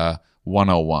like a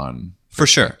 101 For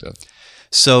sure.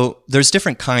 So there's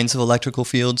different kinds of electrical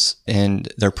fields,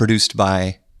 and they're produced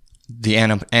by the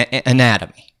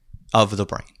anatomy of the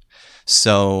brain.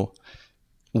 So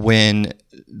when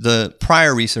the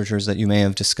prior researchers that you may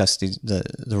have discussed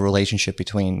the relationship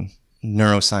between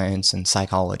neuroscience and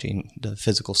psychology, the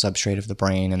physical substrate of the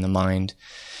brain and the mind,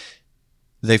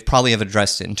 they've probably have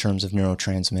addressed it in terms of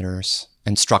neurotransmitters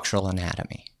and structural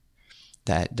anatomy.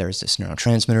 That there's this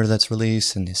neurotransmitter that's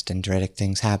released and this dendritic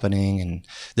thing's happening, and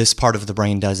this part of the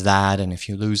brain does that, and if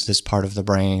you lose this part of the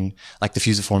brain, like the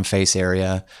fusiform face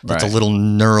area, that's a little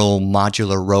neural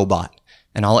modular robot,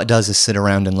 and all it does is sit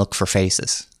around and look for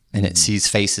faces, and it sees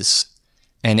faces,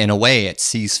 and in a way it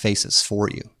sees faces for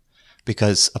you,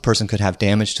 because a person could have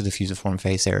damage to the fusiform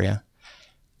face area.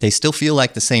 They still feel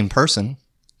like the same person,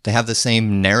 they have the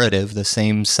same narrative, the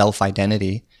same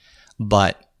self-identity,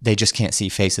 but they just can't see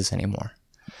faces anymore.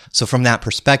 So from that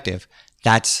perspective,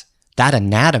 that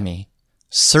anatomy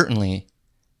certainly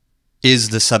is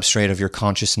the substrate of your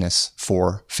consciousness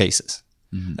for faces.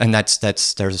 And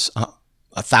there's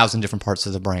 1,000 different parts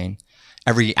of the brain.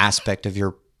 Every aspect of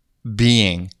your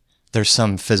being, there's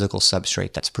some physical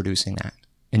substrate that's producing that.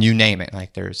 And you name it,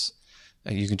 like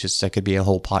that could be a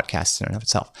whole podcast in and of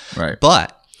itself. Right.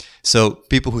 But so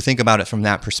people who think about it from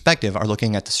that perspective are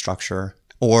looking at the structure,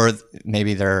 or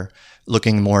maybe they're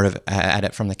looking more at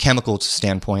it from the chemical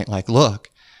standpoint, like, look,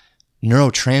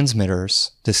 neurotransmitters,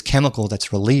 this chemical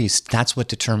that's released, that's what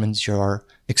determines your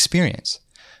experience.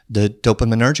 The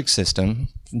dopaminergic system,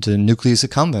 the nucleus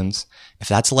accumbens, if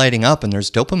that's lighting up and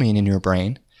there's dopamine in your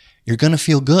brain, you're going to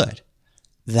feel good.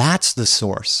 That's the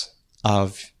source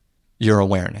of your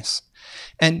awareness.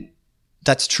 And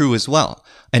that's true as well.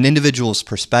 An individual's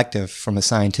perspective from a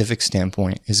scientific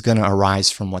standpoint is going to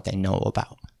arise from what they know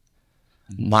about.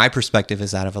 My perspective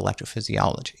is that of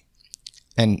electrophysiology.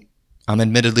 And I'm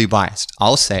admittedly biased.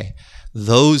 I'll say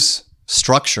those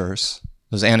structures,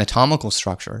 those anatomical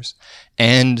structures,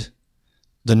 and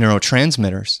the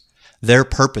neurotransmitters, their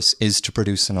purpose is to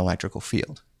produce an electrical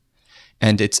field.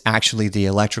 And it's actually the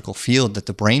electrical field that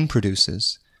the brain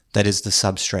produces that is the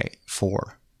substrate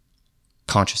for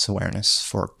conscious awareness,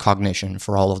 for cognition,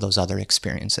 for all of those other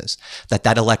experiences.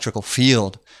 That electrical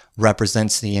field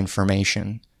represents the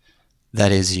information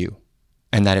that is you.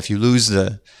 And that if you lose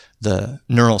the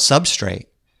neural substrate,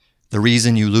 the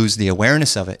reason you lose the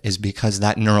awareness of it is because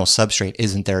that neural substrate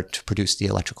isn't there to produce the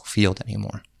electrical field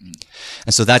anymore.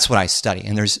 And so that's what I study.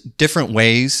 And there's different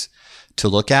ways to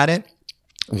look at it.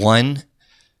 One,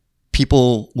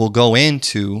 people will go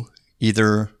into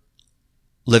either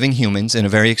living humans in a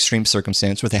very extreme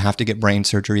circumstance where they have to get brain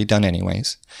surgery done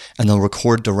anyways, and they'll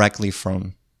record directly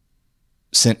from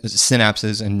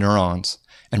synapses and neurons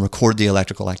and record the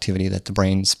electrical activity that the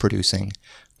brain's producing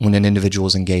when an individual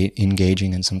is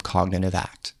engaging in some cognitive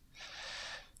act.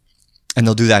 And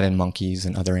they'll do that in monkeys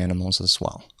and other animals as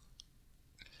well.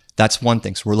 That's one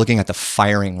thing. So we're looking at the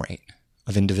firing rate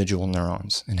of individual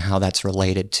neurons and how that's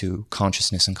related to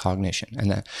consciousness and cognition. And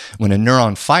that when a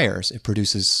neuron fires, it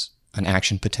produces an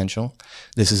action potential.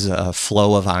 This is a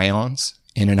flow of ions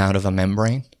in and out of a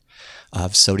membrane.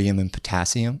 of sodium and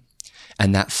potassium.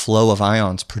 And that flow of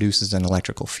ions produces an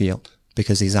electrical field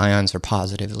because these ions are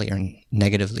positively or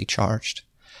negatively charged.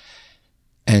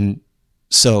 And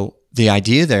so the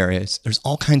idea there is there's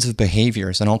all kinds of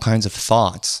behaviors and all kinds of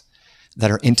thoughts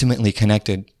that are intimately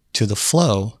connected to the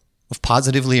flow of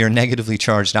positively or negatively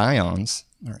charged ions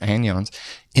or anions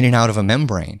in and out of a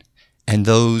membrane. And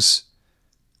those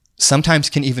sometimes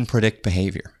can even predict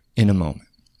behavior in a moment.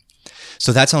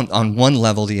 So that's on one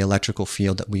level, the electrical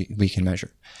field that we can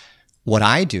measure. What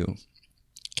I do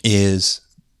is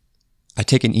I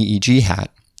take an EEG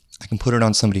hat, I can put it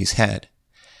on somebody's head,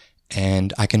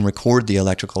 and I can record the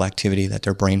electrical activity that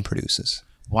their brain produces.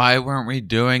 Why weren't we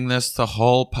doing this the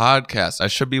whole podcast? I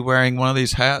should be wearing one of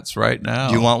these hats right now.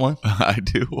 Do you want one? I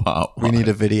do want one. We need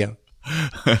a video.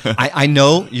 I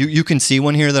know you can see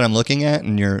one here that I'm looking at,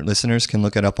 and your listeners can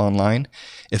look it up online.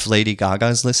 If Lady Gaga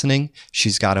is listening,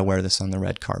 she's got to wear this on the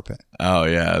red carpet. Oh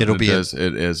yeah,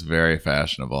 it is very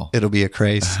fashionable. It'll be a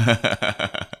craze.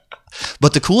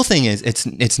 But the cool thing is,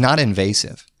 it's not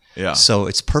invasive. Yeah. So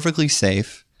it's perfectly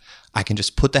safe. I can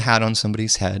just put the hat on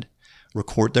somebody's head,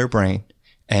 record their brain,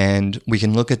 and we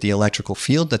can look at the electrical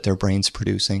field that their brain's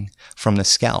producing from the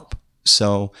scalp.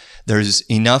 So there's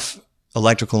enough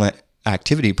electrical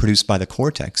activity produced by the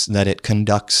cortex that it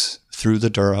conducts through the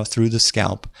dura, through the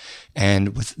scalp.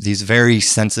 And with these very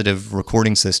sensitive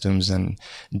recording systems and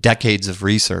decades of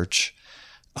research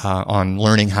on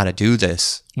learning how to do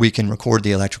this, we can record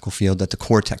the electrical field that the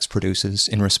cortex produces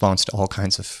in response to all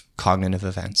kinds of cognitive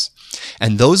events.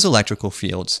 And those electrical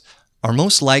fields are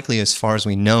most likely, as far as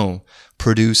we know,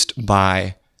 produced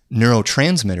by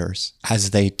neurotransmitters as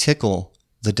they tickle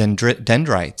the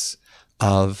dendrites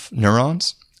of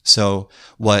neurons. So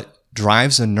what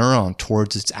drives a neuron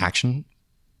towards its action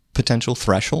potential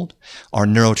threshold are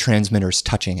neurotransmitters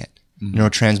touching it. Mm-hmm.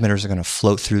 Neurotransmitters are going to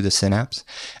float through the synapse,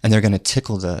 and they're going to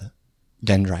tickle the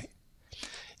dendrite.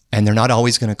 And they're not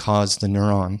always going to cause the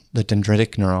neuron, the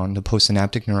dendritic neuron, the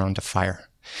postsynaptic neuron to fire.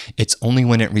 It's only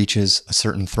when it reaches a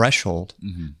certain threshold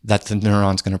that the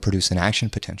neuron's going to produce an action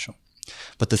potential.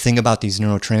 But the thing about these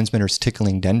neurotransmitters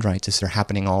tickling dendrites is they're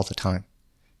happening all the time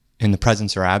in the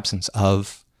presence or absence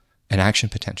of an action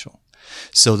potential.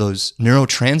 So those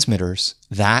neurotransmitters,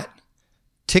 that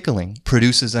tickling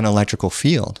produces an electrical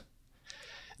field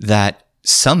that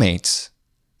summates,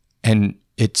 and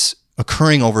it's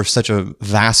occurring over such a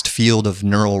vast field of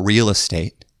neural real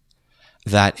estate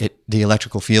that the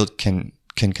electrical field can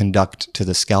conduct to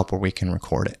the scalp where we can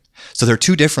record it. So there are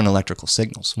two different electrical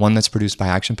signals, one that's produced by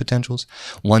action potentials,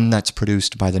 one that's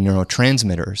produced by the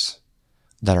neurotransmitters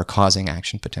that are causing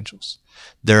action potentials.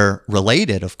 They're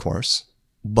related, of course,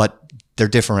 but they're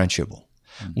differentiable.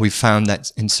 We've found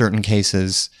that in certain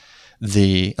cases,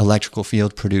 the electrical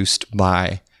field produced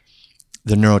by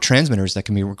the neurotransmitters that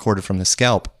can be recorded from the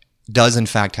scalp does in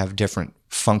fact have different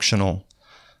functional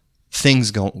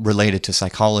things related to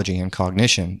psychology and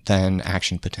cognition than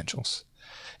action potentials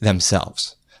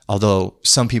themselves. Although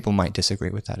some people might disagree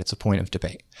with that. It's a point of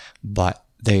debate. But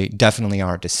they definitely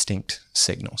are distinct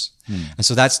signals. And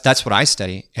so that's what I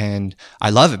study. And I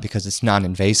love it because it's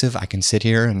non-invasive. I can sit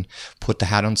here and put the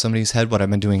hat on somebody's head. What I've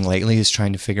been doing lately is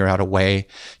trying to figure out a way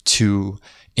to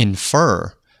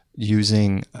infer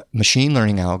using machine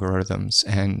learning algorithms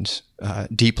and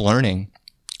deep learning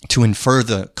to infer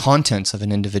the contents of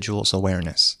an individual's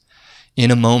awareness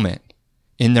in a moment,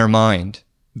 in their mind,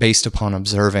 based upon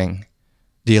observing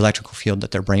the electrical field that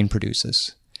their brain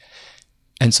produces.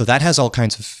 And so that has all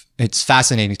kinds of, it's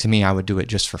fascinating to me. I would do it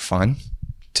just for fun.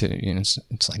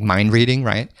 It's like mind reading,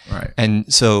 right? Right.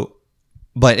 And so,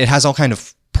 but it has all kind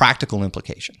of practical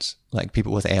implications, like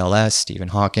people with ALS, Stephen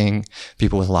Hawking,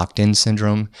 people with locked-in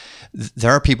syndrome. There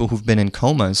are people who've been in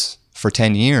comas for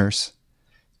 10 years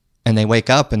and they wake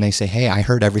up and they say, hey, I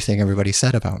heard everything everybody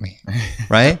said about me,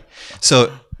 right?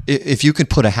 So if you could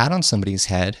put a hat on somebody's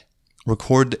head,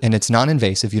 record, and it's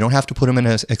non-invasive, you don't have to put them in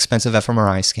an expensive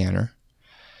fMRI scanner.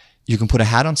 You can put a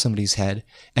hat on somebody's head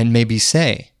and maybe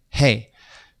say, hey,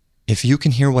 if you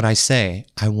can hear what I say,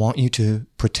 I want you to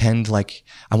pretend like,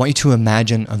 I want you to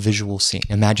imagine a visual scene.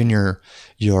 Imagine your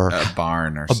a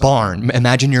barn or a something. barn.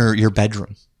 Imagine your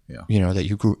bedroom, Yeah. that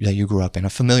you grew up in,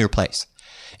 a familiar place.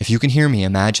 If you can hear me,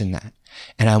 imagine that.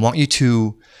 And I want you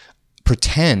to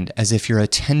pretend as if you're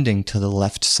attending to the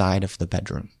left side of the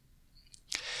bedroom.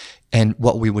 And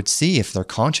what we would see if they're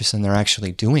conscious and they're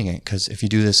actually doing it, because if you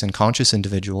do this in conscious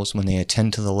individuals, when they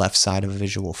attend to the left side of a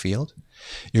visual field,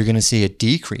 you're going to see a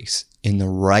decrease in the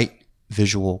right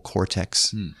visual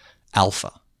cortex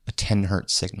alpha, a 10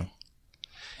 hertz signal.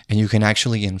 And you can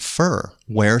actually infer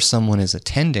where someone is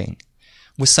attending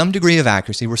with some degree of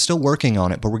accuracy. We're still working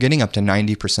on it, but we're getting up to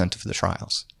 90% of the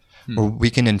trials where we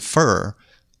can infer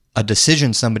a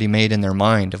decision somebody made in their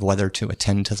mind of whether to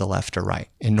attend to the left or right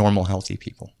in normal, healthy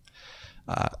people.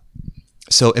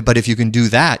 But if you can do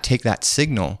that, take that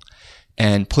signal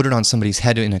and put it on somebody's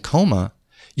head in a coma,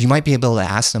 you might be able to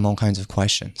ask them all kinds of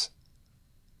questions.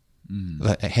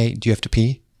 Hey, do you have to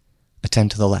pee?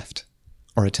 Attend to the left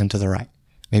or attend to the right.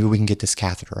 Maybe we can get this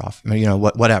catheter off.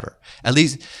 Whatever. At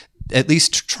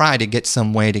least try to get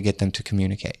some way to get them to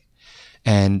communicate.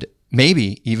 And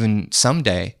maybe even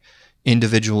someday,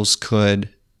 individuals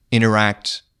could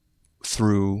interact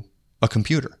through a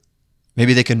computer.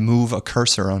 Maybe they can move a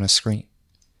cursor on a screen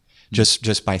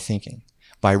just by thinking,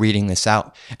 by reading this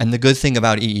out. And the good thing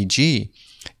about EEG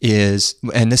is,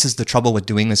 and this is the trouble with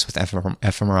doing this with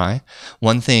fMRI,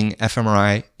 one thing,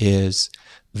 fMRI is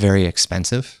very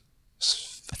expensive.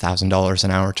 It's $1,000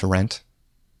 an hour to rent,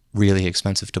 really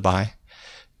expensive to buy.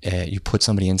 You put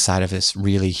somebody inside of this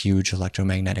really huge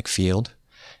electromagnetic field,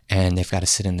 and they've got to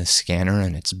sit in this scanner,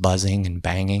 and it's buzzing and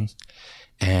banging,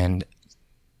 and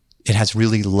it has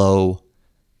really low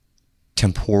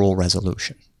temporal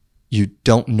resolution. You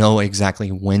don't know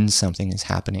exactly when something is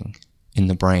happening in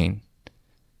the brain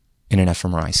in an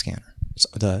fMRI scanner. So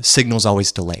the signal's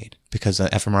always delayed because the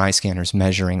fMRI scanner is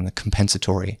measuring the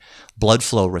compensatory blood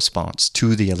flow response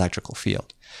to the electrical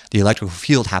field. The electrical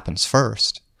field happens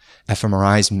first.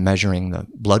 fMRI is measuring the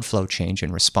blood flow change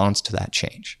in response to that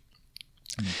change.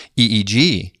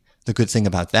 EEG, the good thing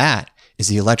about that is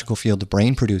the electrical field the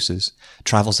brain produces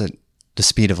travels at the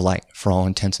speed of light for all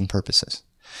intents and purposes.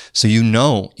 So you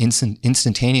know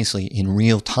instantaneously in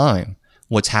real time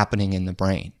what's happening in the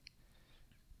brain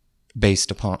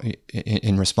based upon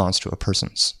in response to a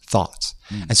person's thoughts.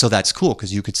 And so that's cool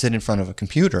because you could sit in front of a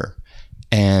computer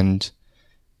and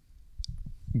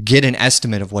get an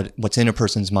estimate of what's in a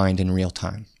person's mind in real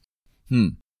time.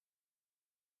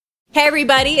 Hey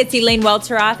everybody, it's Elaine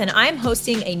Welteroth, and I'm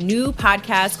hosting a new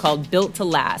podcast called Built to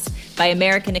Last by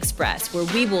American Express, where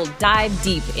we will dive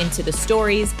deep into the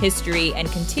stories, history, and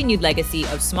continued legacy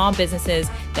of small businesses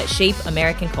that shape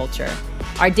American culture.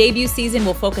 Our debut season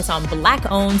will focus on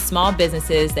Black-owned small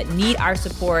businesses that need our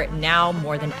support now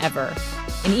more than ever.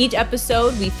 In each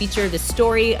episode, we feature the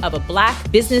story of a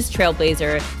Black business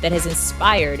trailblazer that has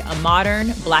inspired a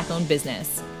modern Black-owned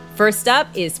business. First up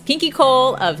is Pinky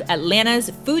Cole of Atlanta's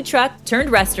food truck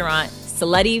turned restaurant,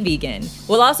 Slutty Vegan.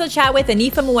 We'll also chat with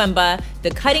Hanifa Mwemba,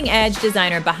 the cutting-edge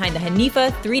designer behind the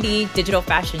Hanifa 3D digital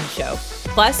fashion show.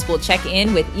 Plus, we'll check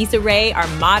in with Issa Rae, our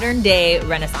modern-day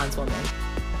Renaissance woman.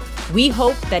 We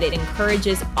hope that it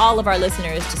encourages all of our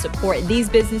listeners to support these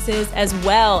businesses as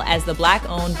well as the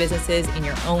Black-owned businesses in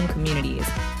your own communities.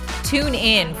 Tune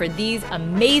in for these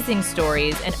amazing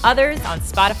stories and others on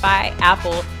Spotify,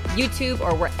 Apple, YouTube,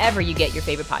 or wherever you get your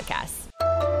favorite podcasts.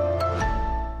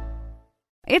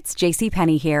 It's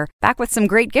JCPenney here, back with some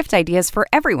great gift ideas for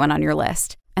everyone on your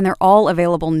list. And they're all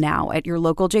available now at your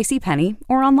local JCPenney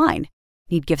or online.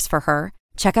 Need gifts for her?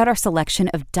 Check out our selection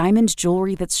of diamond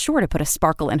jewelry that's sure to put a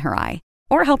sparkle in her eye.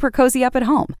 Or help her cozy up at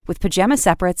home with pajama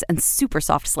separates and super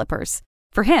soft slippers.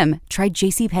 For him, try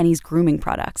JCPenney's grooming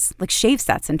products like shave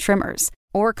sets and trimmers.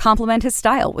 Or complement his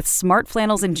style with smart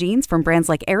flannels and jeans from brands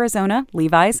like Arizona,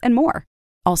 Levi's, and more.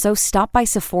 Also, stop by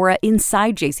Sephora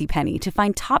inside JCPenney to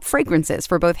find top fragrances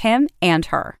for both him and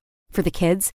her. For the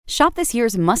kids, shop this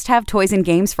year's must-have toys and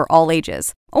games for all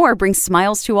ages. Or bring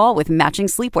smiles to all with matching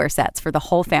sleepwear sets for the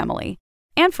whole family.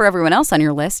 And for everyone else on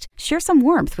your list, share some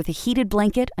warmth with a heated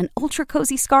blanket, an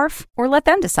ultra-cozy scarf, or let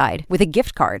them decide with a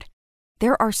gift card.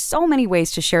 There are so many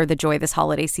ways to share the joy this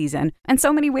holiday season, and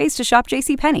so many ways to shop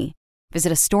JCPenney.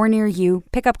 Visit a store near you,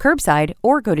 pick up curbside,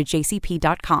 or go to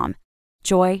jcp.com.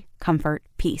 Joy, comfort,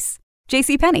 peace.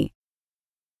 JCPenney.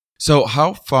 So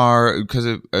how far,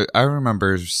 because I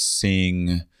remember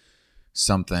seeing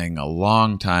something a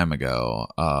long time ago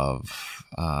of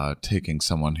taking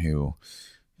someone who,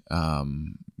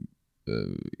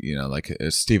 like a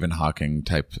Stephen Hawking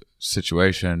type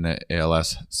situation,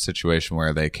 ALS situation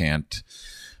where they can't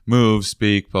move,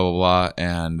 speak, blah, blah, blah,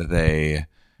 and they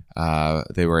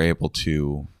were able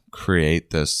to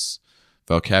create this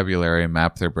vocabulary,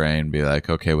 map their brain, be like,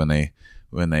 okay, when they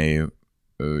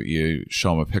you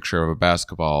show them a picture of a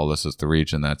basketball, this is the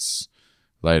region that's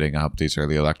lighting up. These are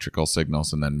the electrical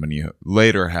signals. And then when you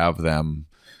later have them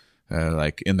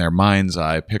like in their mind's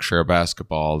eye picture a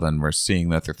basketball, then we're seeing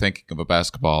that they're thinking of a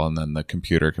basketball, and then the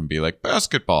computer can be like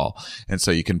basketball. And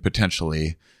so you can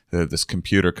potentially, this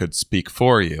computer could speak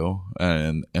for you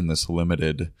in this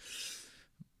limited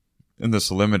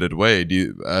way. Do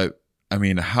you,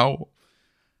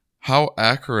 how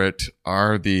accurate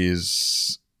are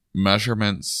these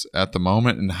measurements at the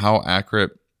moment, and how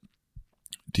accurate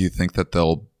do you think that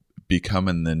they'll become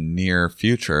in the near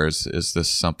future? Is this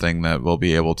something that we'll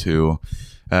be able to,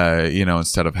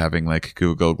 instead of having like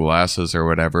Google Glasses or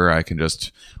whatever, I can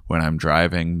just, when I'm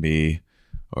driving,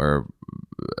 or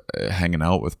hanging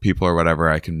out with people or whatever,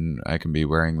 I can be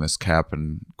wearing this cap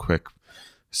and quick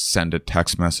send a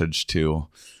text message to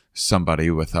somebody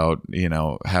without,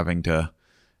 having to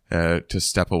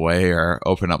step away or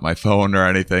open up my phone or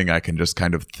anything. I can just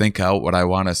kind of think out what I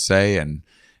want to say and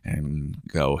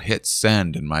go hit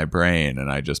send in my brain,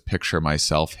 and I just picture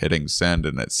myself hitting send,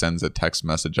 and it sends a text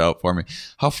message out for me.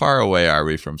 How far away are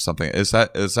we from something? Is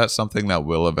that something that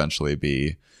will eventually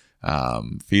be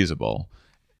feasible?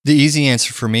 The easy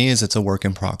answer for me is it's a work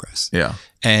in progress. Yeah.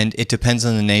 And it depends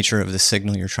on the nature of the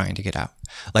signal you're trying to get out.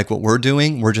 Like what we're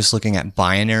doing, we're just looking at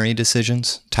binary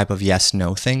decisions, type of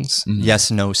yes-no things,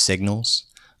 yes-no signals.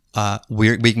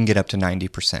 We can get up to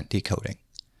 90% decoding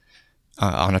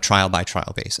on a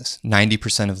trial-by-trial basis.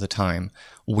 90% of the time,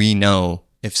 we know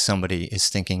if somebody is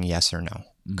thinking yes or no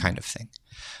kind of thing.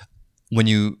 When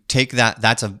you take that,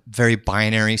 that's a very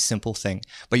binary, simple thing,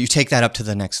 but you take that up to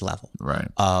the next level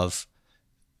of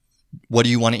what do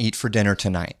you want to eat for dinner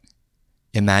tonight?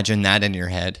 Imagine that in your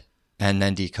head and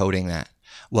then decoding that.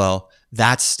 Well,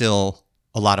 that's still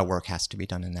a lot of work has to be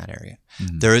done in that area.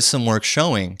 There is some work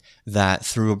showing that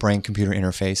through a brain-computer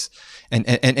interface,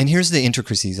 and here's the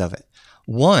intricacies of it.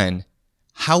 One,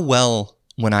 how well,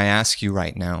 when I ask you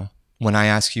right now, when I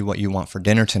ask you what you want for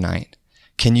dinner tonight,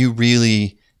 can you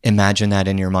really imagine that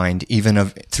in your mind, even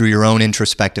through your own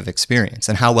introspective experience?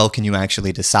 And how well can you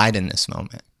actually decide in this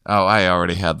moment? Oh, I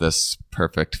already had this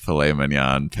perfect filet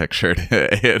mignon pictured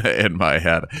in my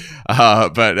head,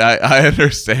 but I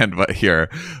understand what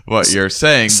you're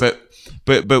saying.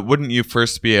 But wouldn't you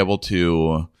first be able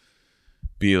to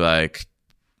be like,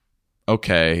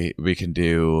 okay, we can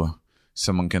do.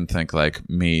 Someone can think like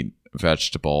meat,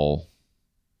 vegetable,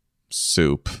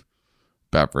 soup,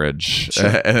 beverage,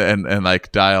 sure. and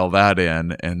like dial that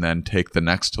in, and then take the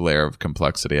next layer of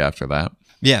complexity after that.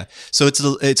 Yeah. So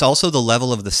it's also the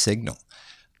level of the signal.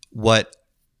 What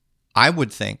I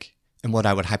would think and what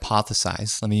I would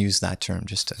hypothesize, let me use that term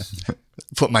just to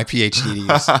put my PhD to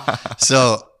use.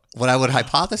 So what I would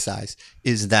hypothesize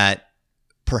is that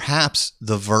perhaps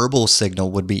the verbal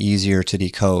signal would be easier to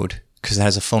decode because it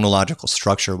has a phonological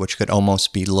structure which could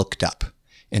almost be looked up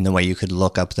in the way you could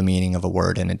look up the meaning of a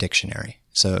word in a dictionary.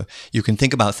 So you can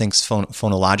think about things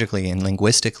phonologically and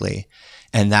linguistically,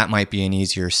 and that might be an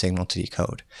easier signal to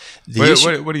decode.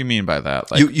 What do you mean by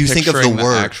that? Like you think of the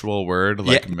word, actual word,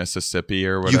 like Mississippi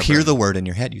or whatever? You hear the word in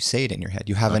your head. You say it in your head.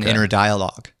 You have an inner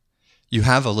dialogue. You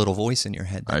have a little voice in your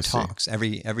head that talks.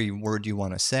 Every word you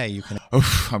want to say, you can.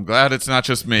 Oof, I'm glad it's not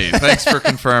just me. Thanks for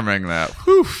confirming that.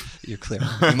 Whew. You're clear.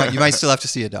 You might still have to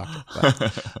see a doctor.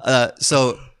 But,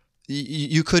 so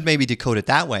you could maybe decode it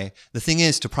that way. The thing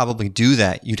is, to probably do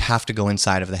that, you'd have to go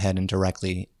inside of the head and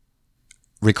directly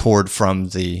record from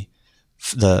the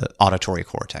auditory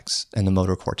cortex and the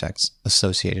motor cortex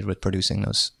associated with producing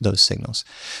those signals.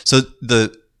 So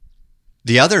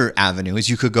the other avenue is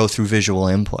you could go through visual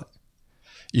input.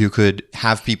 You could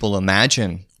have people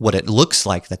imagine what it looks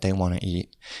like that they want to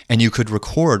eat, and you could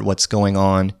record what's going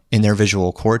on in their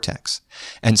visual cortex.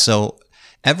 And so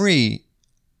every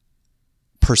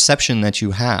perception that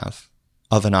you have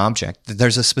of an object,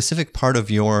 there's a specific part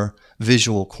of your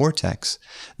visual cortex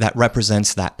that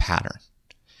represents that pattern.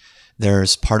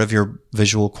 There's part of your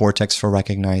visual cortex for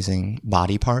recognizing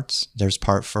body parts. There's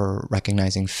part for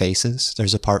recognizing faces.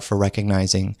 There's a part for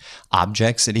recognizing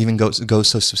objects. It even goes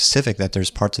so specific that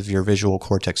there's parts of your visual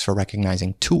cortex for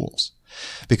recognizing tools.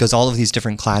 Because all of these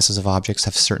different classes of objects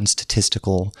have certain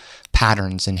statistical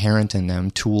patterns inherent in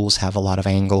them. Tools have a lot of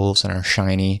angles and are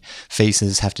shiny.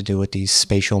 Faces have to do with these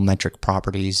spatial metric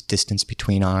properties, distance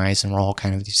between eyes, and we're all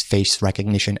kind of these face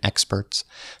recognition experts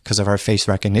because of our face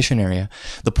recognition area.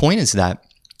 The point is that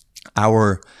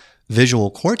our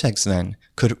visual cortex then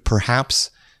could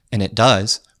perhaps, and it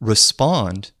does,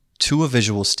 respond to a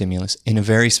visual stimulus in a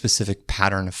very specific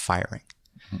pattern of firing.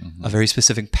 A very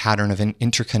specific pattern of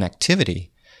interconnectivity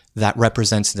that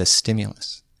represents this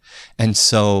stimulus. And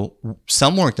so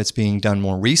some work that's being done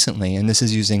more recently, and this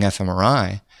is using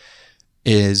fMRI,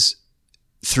 is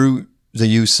through the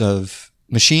use of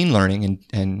machine learning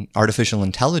and artificial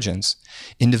intelligence,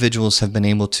 individuals have been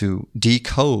able to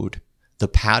decode the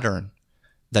pattern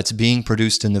that's being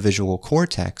produced in the visual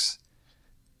cortex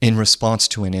in response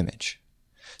to an image,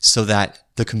 so that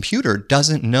the computer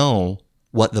doesn't know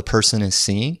what the person is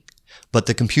seeing, but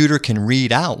the computer can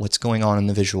read out what's going on in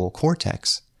the visual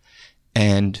cortex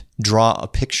and draw a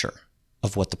picture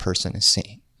of what the person is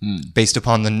seeing. based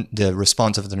upon the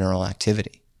response of the neural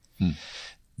activity.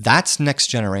 That's next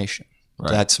generation.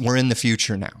 Right. We're in the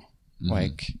future now,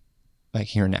 like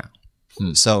here now.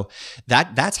 So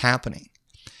that's happening.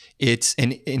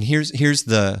 And here's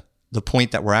the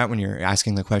point that we're at when you're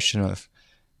asking the question of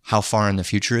how far in the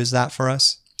future is that for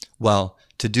us? Well,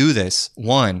 to do this,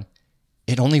 one,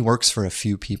 it only works for a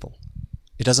few people.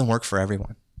 It doesn't work for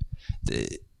everyone.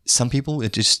 Some people,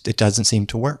 it doesn't seem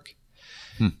to work.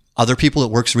 Other people,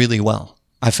 it works really well.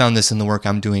 I found this in the work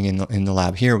I'm doing in the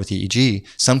lab here with EEG.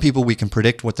 Some people, we can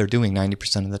predict what they're doing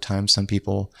 90% of the time. Some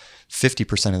people,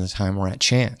 50% of the time, we're at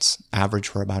chance.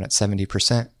 Average, we're about at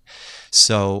 70%.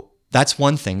 So that's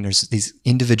one thing. There's these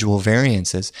individual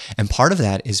variances. And part of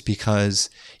that is because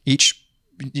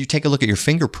you take a look at your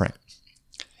fingerprint.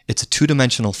 It's a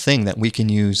two-dimensional thing that we can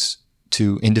use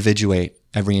to individuate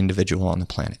every individual on the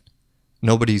planet.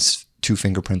 Nobody's two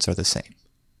fingerprints are the same.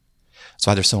 That's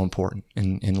why they're so important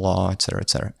in law, et cetera, et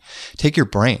cetera. Take your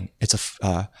brain. It's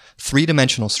a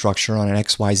three-dimensional structure on an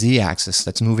XYZ axis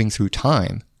that's moving through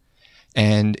time.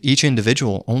 And each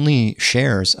individual only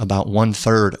shares about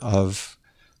 1/3 of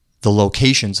the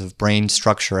locations of brain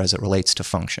structure as it relates to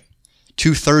function.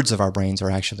 2/3 of our brains are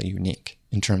actually unique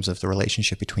in terms of the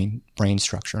relationship between brain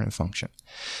structure and function.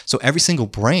 So every single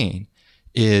brain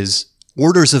is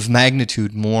orders of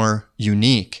magnitude more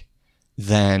unique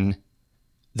than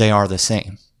they are the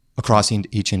same across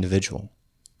each individual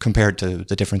compared to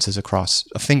the differences across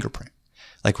a fingerprint.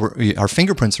 Like our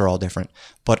fingerprints are all different,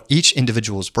 but each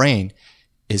individual's brain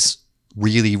is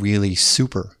really, really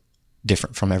super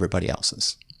different from everybody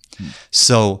else's.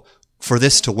 So for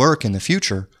this to work in the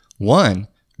future, one,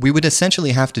 we would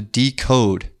essentially have to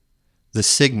decode the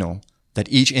signal that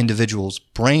each individual's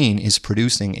brain is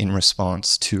producing in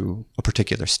response to a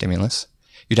particular stimulus.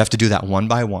 You'd have to do that one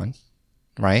by one,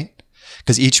 right?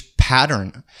 Because each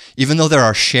pattern, even though there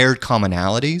are shared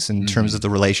commonalities in terms of the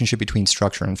relationship between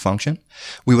structure and function,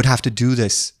 we would have to do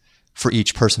this for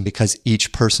each person because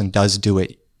each person does do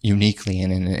it uniquely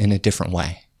and in a different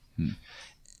way.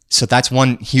 So that's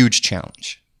one huge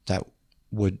challenge that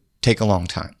would take a long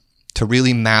time to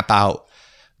really map out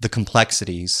the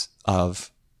complexities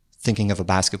of thinking of a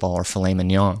basketball or filet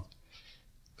mignon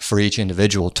for each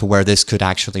individual to where this could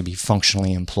actually be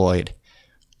functionally employed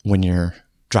when you're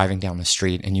driving down the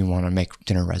street and you want to make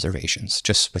dinner reservations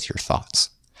just with your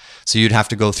thoughts. So you'd have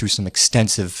to go through some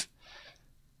extensive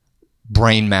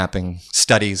brain mapping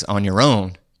studies on your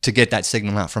own to get that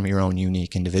signal out from your own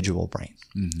unique individual brain.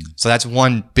 So that's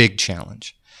one big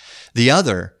challenge. The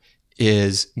other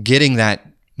is getting that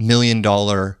 $1 million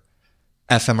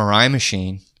fMRI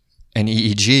machine and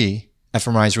EEG.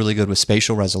 fMRI is really good with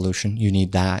spatial resolution. You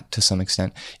need that to some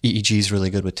extent. EEG is really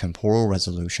good with temporal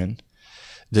resolution.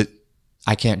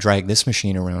 I can't drag this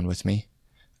machine around with me.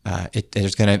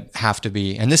 There's going to have to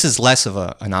be, and this is less of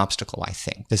an obstacle, I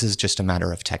think. This is just a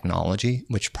matter of technology,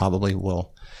 which probably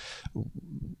will,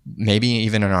 maybe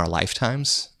even in our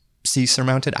lifetimes, see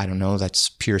surmounted. I don't know. That's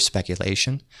pure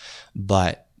speculation.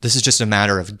 But this is just a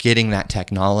matter of getting that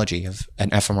technology of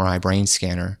an fMRI brain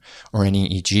scanner or an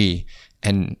EEG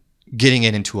and getting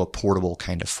it into a portable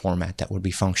kind of format that would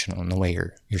be functional in the way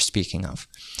you're speaking of.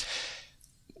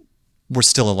 We're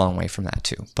still a long way from that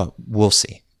too, but we'll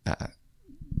see.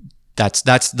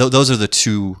 Those are the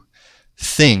two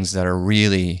things that are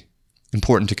really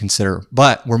important to consider.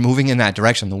 But we're moving in that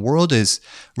direction. The world is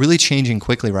really changing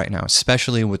quickly right now,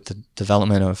 especially with the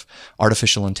development of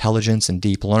artificial intelligence and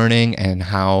deep learning, and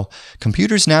how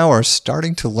computers now are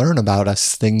starting to learn about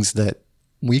us things that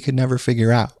we could never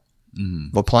figure out.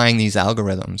 Applying these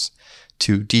algorithms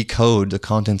to decode the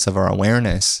contents of our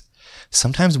awareness,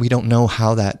 sometimes we don't know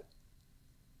how that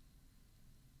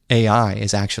AI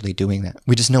is actually doing that.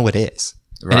 We just know it is.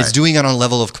 Right. And it's doing it on a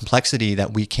level of complexity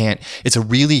that we can't. It's a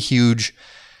really huge,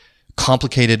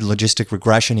 complicated logistic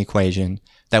regression equation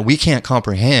that we can't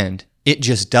comprehend. It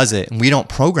just does it, and we don't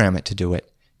program it to do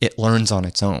it. It learns on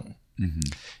its own.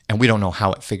 And we don't know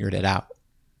how it figured it out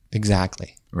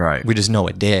exactly. Right. We just know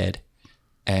it did.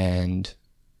 And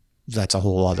that's a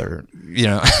whole other,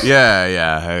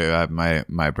 Yeah.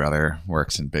 My brother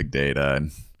works in big data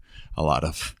and a lot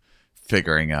of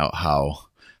figuring out how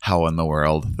in the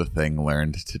world the thing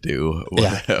learned to do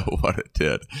what it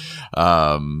did.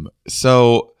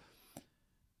 So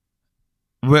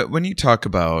when you talk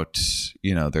about,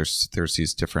 there's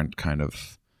these different kind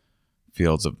of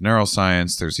fields of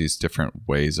neuroscience, there's these different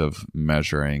ways of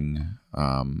measuring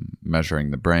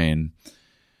the brain.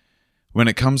 When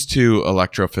it comes to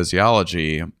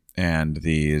electrophysiology and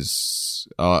these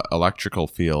electrical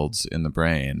fields in the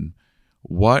brain,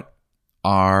 what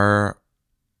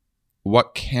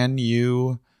can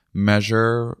you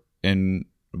measure and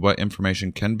what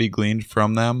information can be gleaned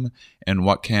from them and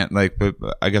what can't. Like, but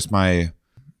I guess to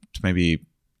maybe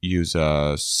use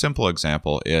a simple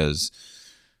example is,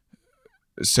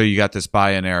 so you got this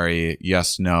binary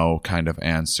yes no kind of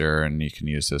answer, and you can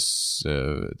use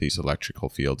these electrical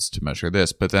fields to measure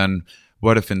this. But then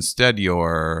what if instead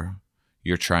you're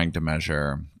trying to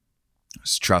measure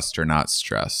stressed or not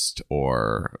stressed,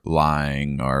 or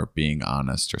lying or being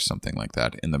honest or something like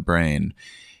that in the brain?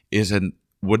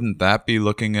 Wouldn't that be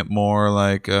looking at more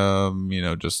like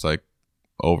just like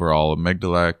overall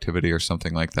amygdala activity or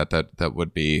something like that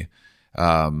would be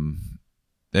what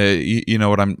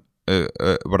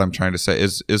I'm trying to say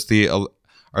is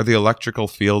are the electrical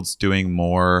fields doing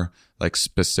more like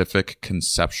specific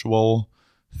conceptual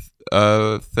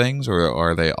things, or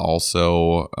are they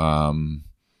also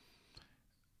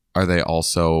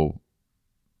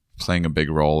playing a big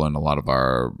role in a lot of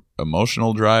our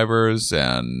emotional drivers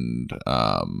and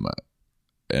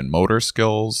motor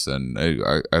skills? And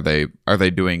are they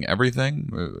doing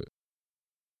everything?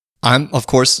 Of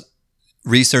course,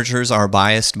 researchers are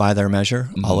biased by their measure.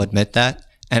 Mm-hmm. I'll admit that.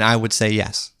 And I would say,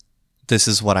 yes, this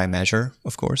is what I measure,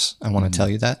 of course. I want to tell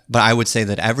you that. But I would say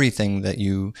that everything that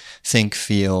you think,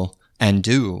 feel, and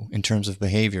do in terms of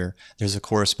behavior, there's a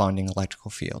corresponding electrical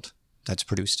field that's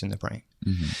produced in the brain.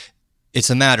 Mm-hmm.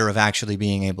 It's a matter of actually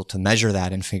being able to measure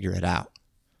that and figure it out.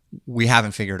 We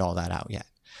haven't figured all that out yet.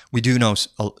 We do know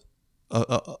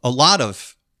a lot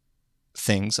of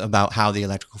things about how the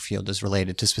electrical field is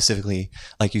related to, specifically,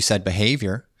 like you said,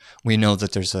 behavior. We know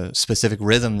that there's a specific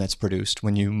rhythm that's produced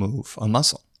when you move a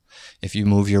muscle. If you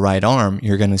move your right arm,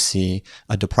 you're going to see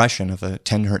a depression of a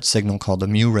 10 hertz signal called the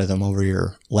mu rhythm over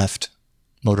your left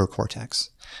motor cortex.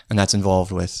 And that's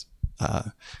involved with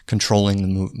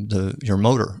controlling your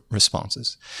motor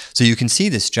responses. So you can see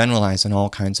this generalized in all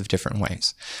kinds of different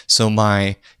ways. So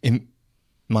my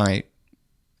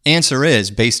answer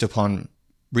is based upon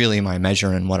really my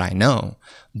measure and what I know,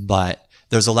 but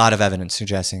there's a lot of evidence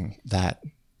suggesting that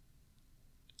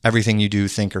everything you do,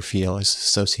 think, or feel is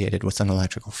associated with an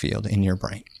electrical field in your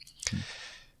brain.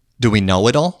 Do we know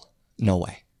it all? No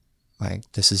way.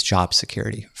 Like, this is job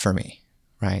security for me,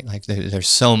 right? Like, there's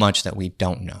so much that we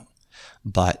don't know,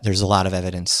 but there's a lot of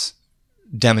evidence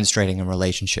demonstrating a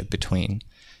relationship between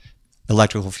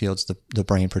electrical fields the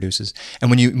brain produces. And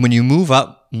when you move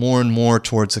up more and more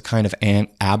towards a kind of an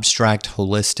abstract,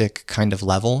 holistic kind of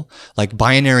level, like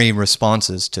binary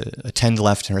responses to attend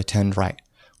left or attend right,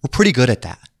 we're pretty good at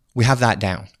that. We have that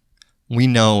down. We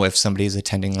know if somebody's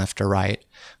attending left or right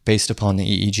based upon the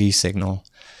EEG signal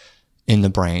in the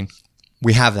brain.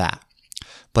 We have that.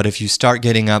 But if you start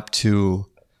getting up to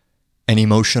an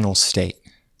emotional state,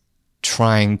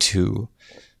 trying to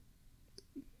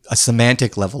a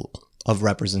semantic level of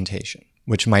representation,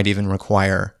 which might even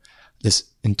require this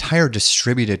entire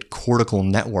distributed cortical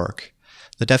network.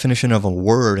 The definition of a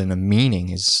word and a meaning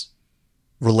is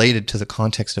related to the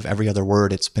context of every other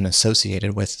word it's been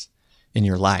associated with in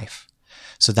your life.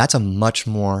 So that's a much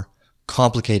more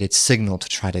complicated signal to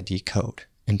try to decode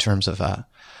in terms of a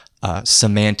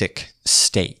semantic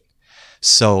state.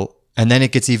 So, and then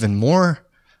it gets even more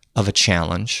of a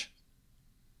challenge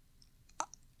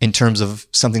in terms of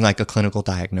something like a clinical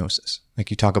diagnosis.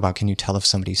 Like you talk about, can you tell if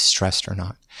somebody's stressed or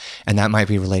not? And that might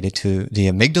be related to the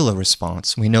amygdala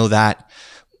response. We know that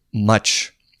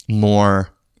much more.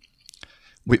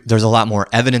 There's a lot more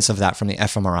evidence of that from the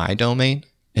fMRI domain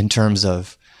in terms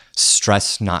of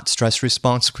stress, not stress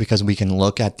response, because we can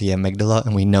look at the amygdala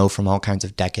and we know from all kinds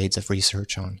of decades of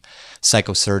research on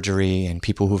psychosurgery and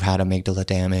people who've had amygdala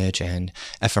damage and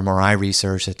fMRI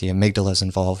research that the amygdala is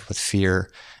involved with fear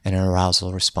and an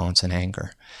arousal response and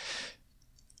anger.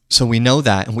 So we know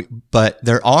that, but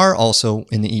there are also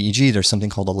in the EEG, there's something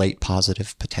called a late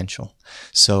positive potential.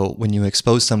 So when you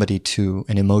expose somebody to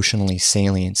an emotionally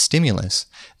salient stimulus,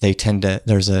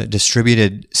 there's a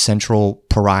distributed central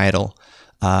parietal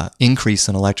increase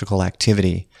in electrical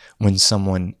activity when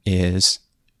someone is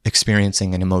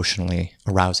experiencing an emotionally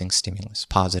arousing stimulus,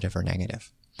 positive or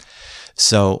negative.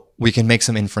 So we can make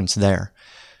some inference there.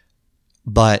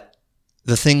 But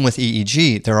the thing with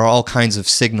EEG, there are all kinds of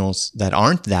signals that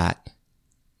aren't that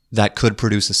could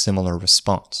produce a similar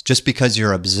response. Just because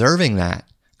you're observing that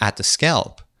at the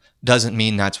scalp doesn't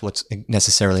mean that's what's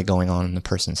necessarily going on in the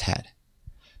person's head.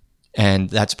 And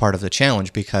that's part of the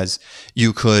challenge, because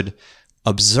you could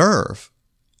observe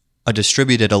a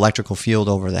distributed electrical field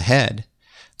over the head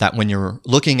that when you're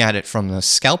looking at it from the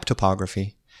scalp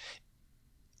topography,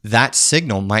 that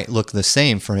signal might look the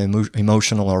same from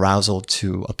emotional arousal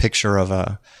to a picture of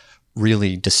a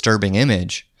really disturbing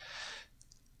image.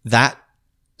 That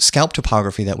scalp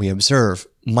topography that we observe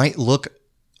might look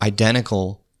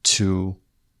identical to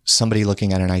somebody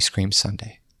looking at an ice cream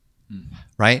sundae,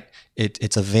 right?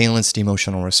 It's a valenced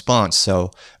emotional response.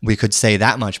 So we could say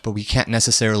that much, but we can't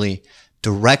necessarily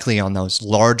directly on those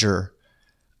larger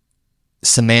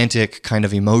semantic kind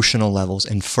of emotional levels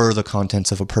infer the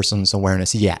contents of a person's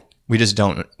awareness yet. We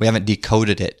haven't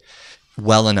decoded it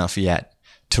well enough yet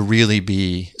to really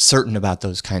be certain about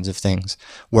those kinds of things.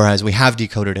 Whereas we have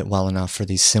decoded it well enough for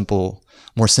these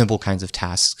more simple kinds of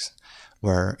tasks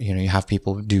where, you have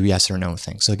people do yes or no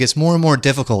things. So it gets more and more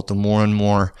difficult the more and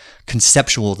more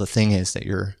conceptual the thing is that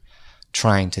you're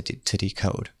trying to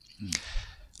decode.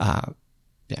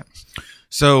 Yeah.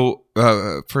 So,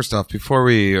 first off, before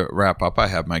we wrap up, I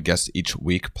have my guests each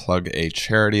week plug a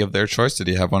charity of their choice. Did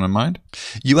you have one in mind?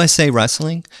 USA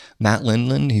Wrestling, Matt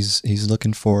Lindland, he's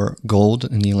looking for gold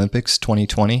in the Olympics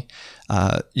 2020.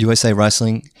 USA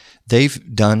Wrestling,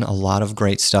 they've done a lot of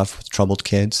great stuff with troubled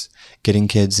kids, getting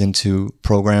kids into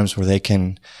programs where they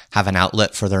can have an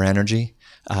outlet for their energy.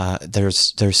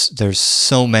 There's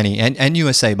so many, and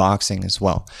USA Boxing as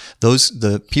well.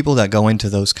 The people that go into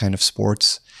those kind of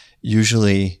sports,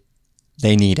 usually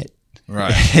they need it.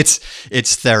 Right.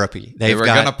 It's therapy. They were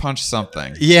going to punch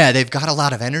something. Yeah, they've got a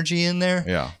lot of energy in there.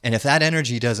 Yeah. And if that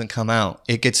energy doesn't come out,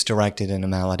 it gets directed in a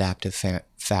maladaptive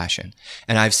fashion.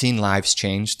 And I've seen lives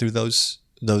change through those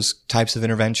types of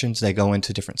interventions. They go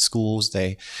into different schools.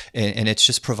 And it's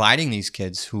just providing these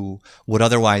kids who would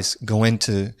otherwise go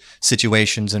into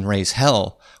situations and raise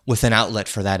hell with an outlet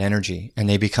for that energy, and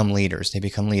they become leaders. They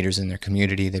become leaders in their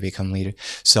community. They become leaders.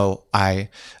 So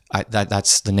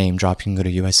that's the name drop. You can go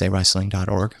to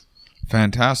usawrestling.org.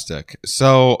 Fantastic.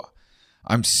 So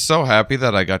I'm so happy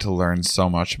that I got to learn so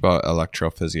much about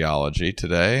electrophysiology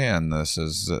today, and this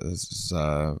is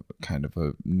kind of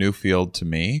a new field to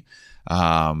me.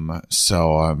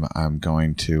 So I'm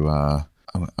going to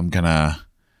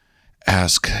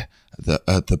ask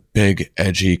the big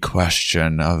edgy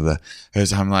question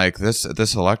because I'm like, this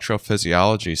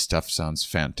electrophysiology stuff sounds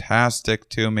fantastic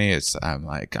to me.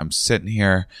 I'm sitting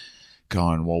here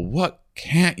going, well, what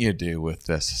can't you do with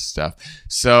this stuff?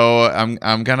 So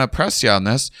I'm gonna press you on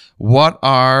this. What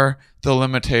are the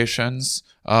limitations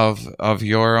of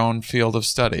your own field of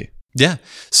study? Yeah.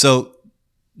 So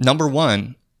number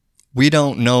one, we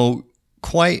don't know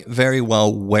quite very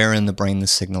well where in the brain the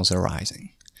signals are rising.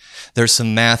 There's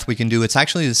some math we can do. It's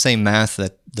actually the same math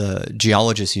that the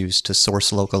geologists use to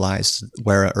source localize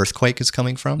where an earthquake is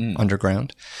coming from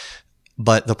underground.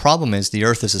 But the problem is the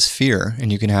Earth is a sphere,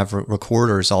 and you can have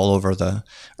recorders all over the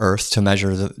Earth to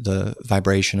measure the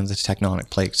vibration of the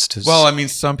tectonic plates. Well, I mean,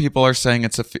 some people are saying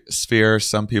it's a sphere.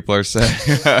 Some people are saying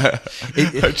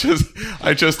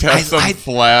I just had some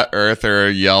flat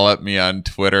earther yell at me on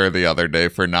Twitter the other day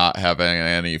for not having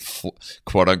any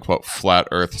quote unquote flat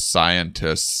Earth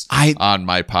scientists on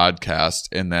my podcast,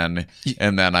 and then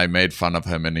I made fun of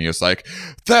him, and he was like,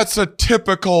 "That's a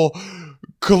typical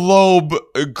globe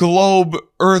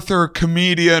earther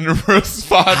comedian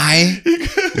response." I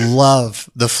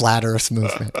love the flat earth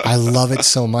movement. I love it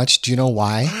so much. Do you know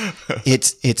why?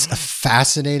 It's a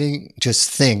fascinating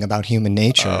just thing about human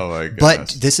nature. Oh my gosh. But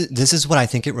this is what I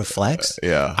think it reflects.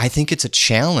 Yeah. I think it's a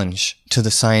challenge to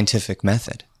the scientific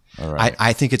method. All right.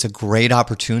 I think it's a great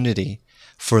opportunity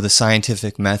for the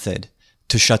scientific method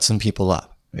to shut some people up.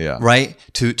 Yeah. Right.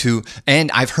 And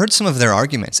I've heard some of their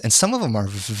arguments, and some of them are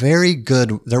very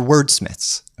good. They're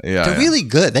wordsmiths. Yeah. They're really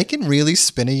good. They can really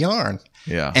spin a yarn.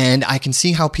 Yeah. And I can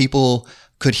see how people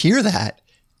could hear that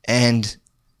and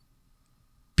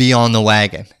be on the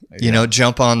wagon.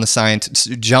 Jump on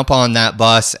that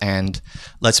bus, and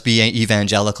let's be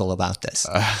evangelical about this.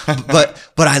 but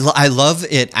I love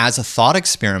it as a thought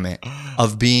experiment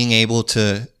of being able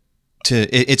to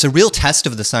it's a real test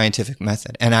of the scientific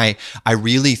method. And I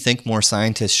really think more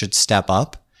scientists should step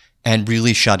up and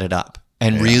really shut it up.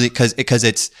 And really, because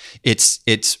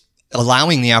it's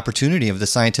allowing the opportunity of the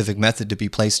scientific method to be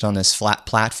placed on this flat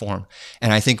platform.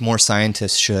 And I think more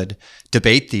scientists should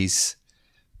debate these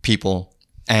people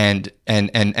and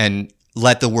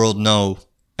let the world know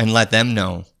and let them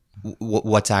know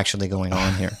what's actually going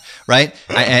on here, right?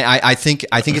 I think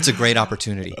it's a great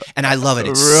opportunity, and I love it.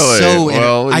 It's really?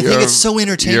 I think it's so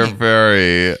entertaining. You're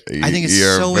very. I think it's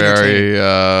so very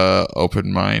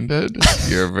open-minded.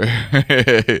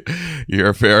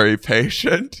 You're very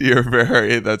patient.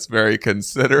 That's very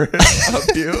considerate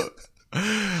of you.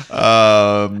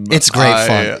 It's great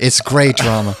fun. It's great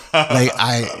drama.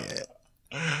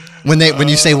 When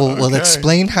you say, well, okay.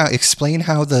 explain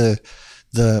how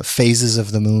the phases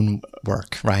of the moon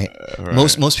work, right?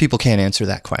 Most people can't answer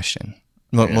that question.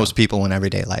 Most people in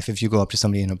everyday life, if you go up to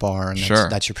somebody in a bar and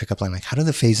that's your pickup line, like, how do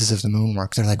the phases of the moon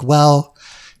work? They're like, well,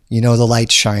 the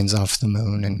light shines off the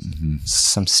moon and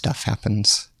some stuff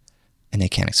happens and they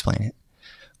can't explain it.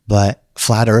 But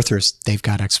flat earthers, they've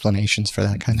got explanations for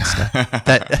that kind of stuff.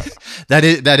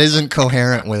 that isn't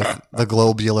coherent with the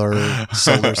globular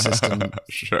solar system.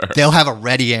 Sure. They'll have a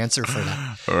ready answer for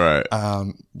that.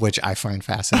 Right. Which I find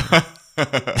fascinating.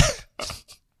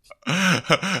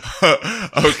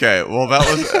 Okay, well, that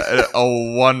was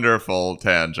a wonderful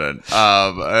tangent.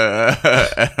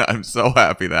 I'm so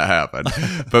happy that happened.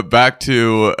 But back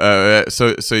to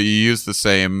so you use the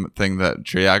same thing that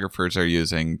geographers are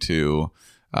using to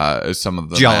some of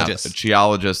the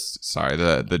geologists. Sorry,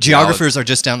 the geographers are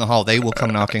just down the hall. They will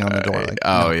come knocking on the door.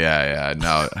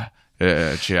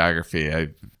 Geography.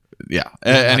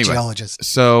 Anyway, geologists.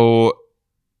 So.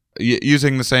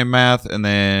 Using the same math, and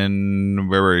then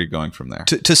where were you going from there?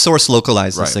 To source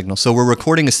localize the signal. So we're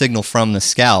recording a signal from the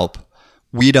scalp.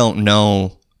 We don't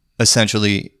know,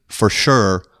 essentially, for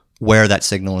sure, where that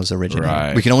signal is originating.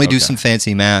 Right. We can only do some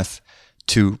fancy math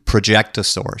to project a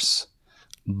source,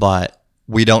 but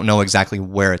we don't know exactly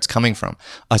where it's coming from.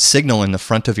 A signal in the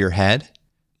front of your head,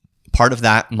 part of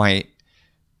that might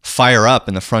fire up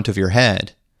in the front of your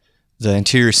head. The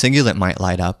anterior cingulate might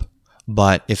light up.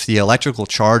 But if the electrical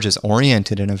charge is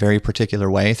oriented in a very particular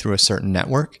way through a certain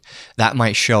network, that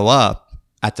might show up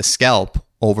at the scalp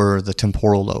over the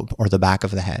temporal lobe or the back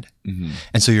of the head. Mm-hmm.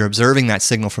 And so you're observing that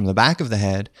signal from the back of the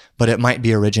head, but it might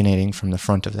be originating from the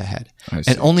front of the head.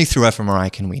 And only through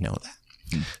fMRI can we know that.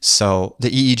 Mm-hmm. So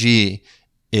the EEG,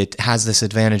 it has this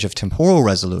advantage of temporal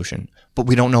resolution, but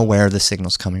we don't know where the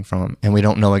signal's coming from, and we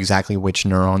don't know exactly which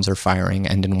neurons are firing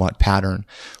and in what pattern.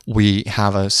 We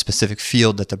have a specific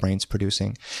field that the brain's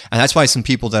producing. And that's why some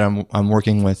people that I'm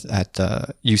working with at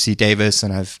UC Davis,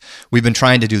 and we've been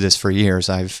trying to do this for years.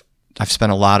 I've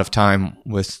spent a lot of time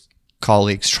with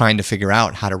colleagues trying to figure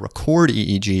out how to record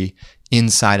EEG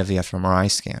inside of the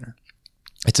fMRI scanner.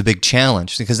 It's a big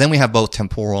challenge because then we have both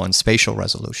temporal and spatial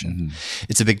resolution. Mm-hmm.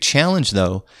 It's a big challenge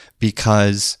though,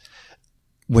 because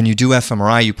when you do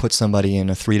fMRI, you put somebody in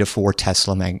a 3 to 4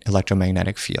 Tesla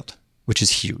electromagnetic field, which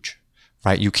is huge,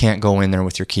 right? You can't go in there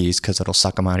with your keys because it'll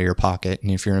suck them out of your pocket.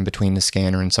 And if you're in between the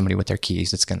scanner and somebody with their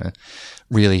keys, it's going to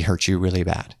really hurt you really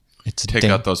bad. Take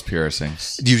out those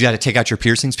piercings. You got to take out your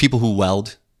piercings. People who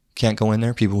weld can't go in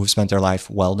there. People who've spent their life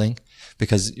welding,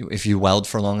 because if you weld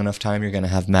for long enough time, you're going to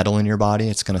have metal in your body.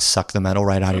 It's going to suck the metal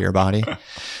right out of your body.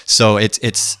 So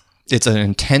it's an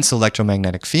intense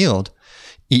electromagnetic field.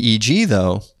 EEG,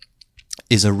 though,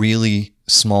 is a really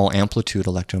small amplitude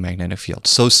electromagnetic field.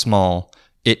 So small,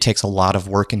 it takes a lot of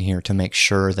work in here to make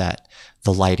sure that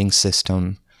the lighting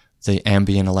system, the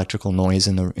ambient electrical noise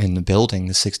in the building,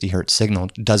 the 60 hertz signal,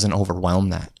 doesn't overwhelm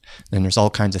that. And there's all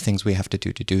kinds of things we have to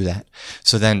do that.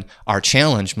 So then our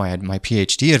challenge, my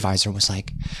PhD advisor was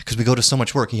like, because we go to so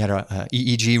much work, he had a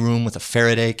EEG room with a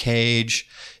Faraday cage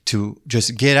to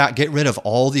just get rid of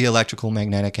all the electrical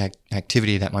magnetic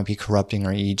activity that might be corrupting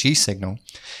our EEG signal.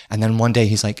 And then one day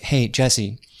he's like, hey,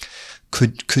 Jesse,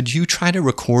 could you try to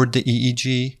record the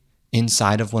EEG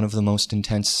inside of one of the most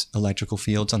intense electrical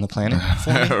fields on the planet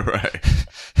for me? Right.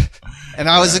 And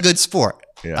I was a good sport.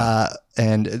 Yeah.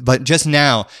 But just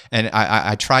now, and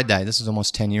I tried that. This is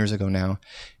almost 10 years ago now,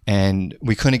 and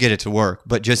we couldn't get it to work.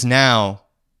 But just now,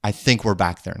 I think we're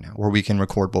back there now, where we can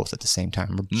record both at the same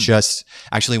time. We're just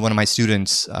actually one of my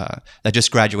students that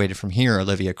just graduated from here,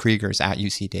 Olivia Krieger, is at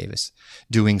UC Davis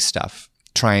doing stuff,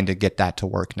 trying to get that to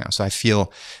work now. So I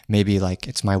feel maybe like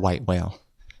it's my white whale.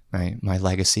 My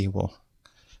legacy will.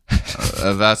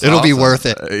 It'll be worth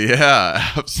it.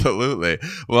 Yeah, absolutely.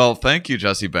 Well, thank you,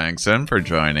 Jesse Bengtson, for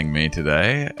joining me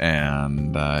today,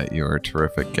 and you're a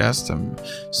terrific guest. I'm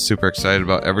super excited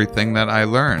about everything that I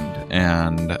learned,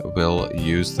 and will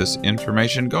use this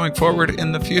information going forward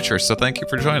in the future. So thank you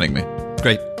for joining me.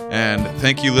 Great. And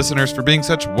thank you, listeners, for being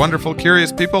such wonderful,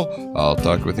 curious people. I'll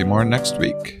talk with you more next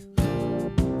week.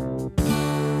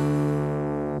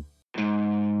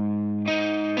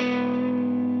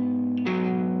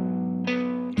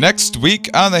 Next week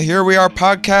on the Here We Are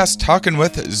podcast, talking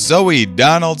with Zoe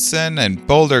Donaldson in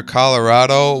Boulder,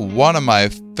 Colorado. One of my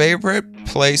favorite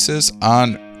places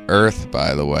on earth,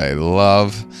 by the way.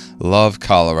 Love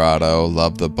Colorado.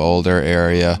 Love the Boulder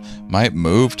area. Might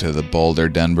move to the Boulder,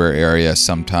 Denver area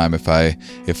sometime if I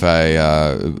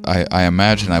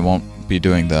imagine I won't be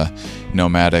doing the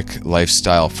nomadic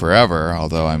lifestyle forever,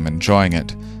 although I'm enjoying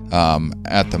it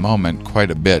at the moment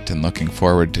quite a bit and looking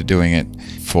forward to doing it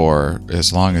for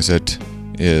as long as it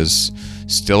is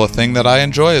still a thing that I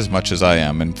enjoy as much as I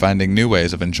am, and finding new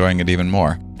ways of enjoying it even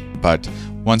more. But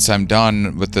once I'm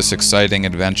done with this exciting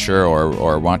adventure,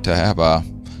 or want to have a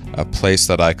place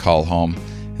that I call home,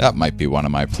 that might be one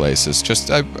of my places.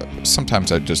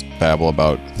 Sometimes I just babble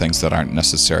about things that aren't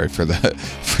necessary for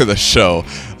the show,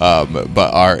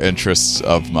 but are interests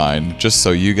of mine, just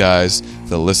so you guys,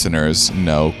 the listeners,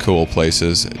 know cool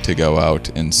places to go out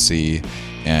and see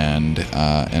and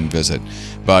visit.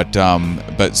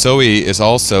 But Zoe is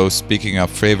also, speaking of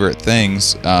favorite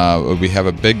things, we have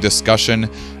a big discussion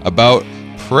about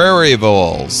prairie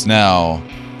voles. Now,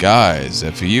 guys,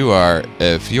 if you are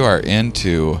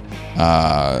into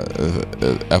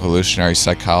evolutionary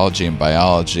psychology and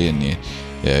biology, and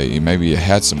you maybe you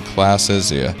had some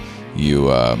classes, or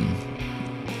you've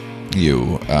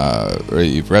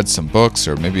read some books,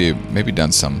 or maybe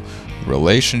done some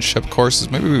relationship courses.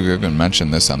 Maybe we've even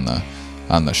mentioned this on the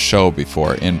show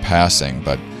before in passing,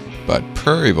 but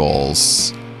prairie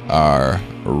voles are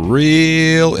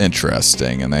real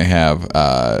interesting, and they have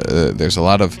there's a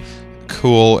lot of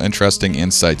cool, interesting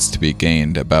insights to be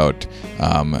gained about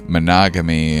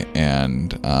monogamy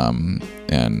and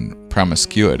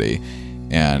promiscuity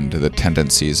and the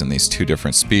tendencies in these two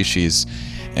different species.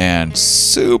 And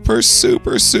super,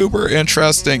 super, super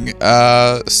interesting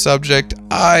subject.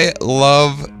 I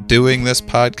love doing this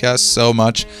podcast so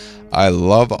much. I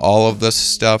love all of this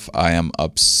stuff. I am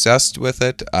obsessed with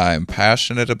it. I'm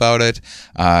passionate about it.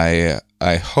 I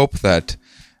hope that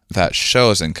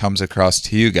shows and comes across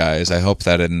to you guys. I hope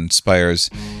that it inspires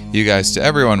you guys to.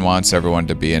 Everyone wants everyone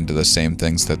to be into the same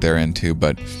things that they're into,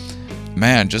 but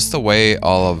man, just the way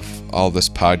all this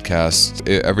podcast,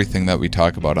 everything that we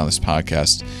talk about on this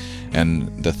podcast,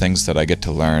 and the things that I get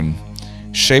to learn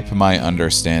shape my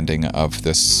understanding of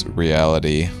this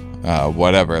reality,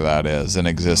 whatever that is, an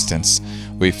existence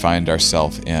we find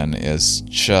ourselves in, is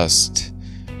just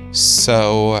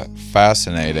so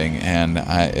fascinating. And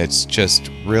it's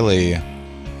just really,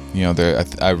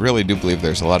 I really do believe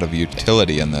there's a lot of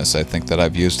utility in this. I think that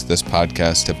I've used this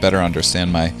podcast to better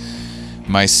understand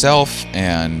myself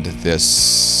and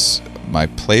my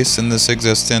place in this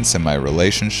existence, and my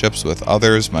relationships with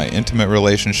others, my intimate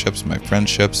relationships, my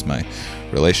friendships, my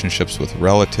relationships with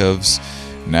relatives,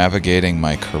 navigating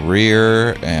my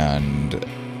career, and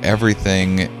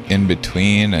everything in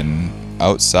between and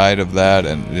outside of that,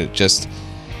 and it just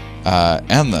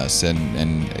endless.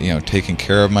 And taking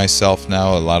care of myself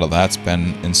now, a lot of that's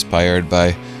been inspired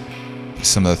by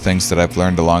some of the things that I've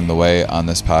learned along the way on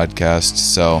this podcast.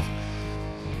 So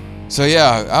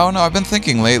yeah, I don't know. I've been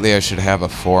thinking lately I should have a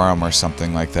forum or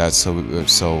something like that,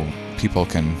 so people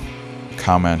can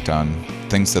comment on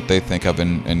things that they think of,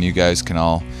 and you guys can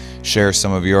all share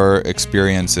some of your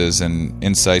experiences and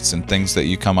insights and things that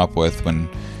you come up with when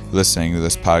listening to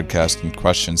this podcast, and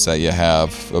questions that you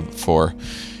have for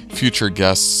future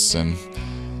guests and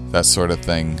that sort of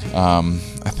thing.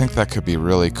 I think that could be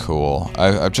really cool.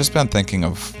 I've just been thinking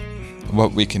of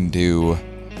what we can do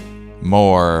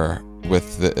more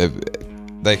with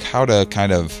how to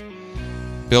kind of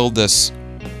build this,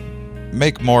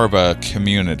 make more of a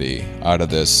community out of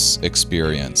this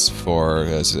experience.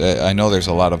 As I know there's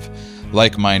a lot of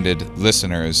like-minded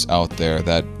listeners out there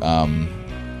that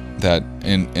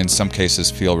in some cases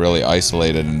feel really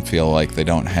isolated and feel like they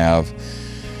don't have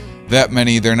that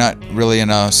many. They're not really in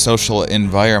a social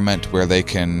environment where they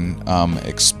can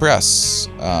express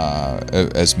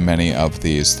as many of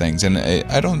these things. And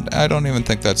I don't even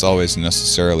think that's always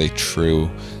necessarily true.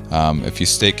 If you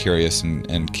stay curious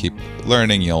and keep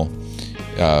learning, you'll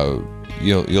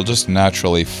just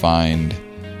naturally find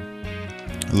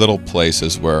little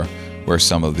places where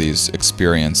some of these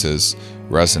experiences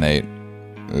resonate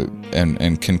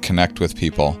and can connect with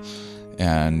people.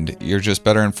 And you're just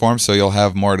better informed, so you'll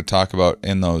have more to talk about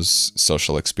in those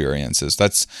social experiences.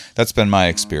 That's been my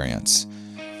experience,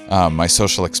 my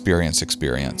social experience.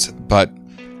 But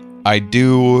I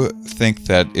do think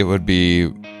that it would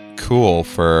be cool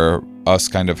for us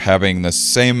kind of having the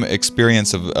same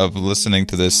experience of listening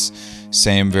to this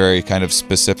same very kind of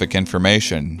specific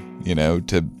information,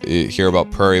 to hear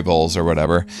about prairie voles or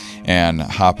whatever, and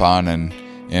hop on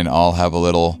and all have a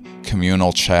little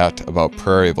communal chat about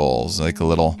prairie voles, like a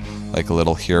little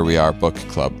Here We Are book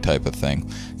club type of thing.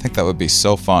 I think that would be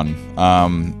so fun.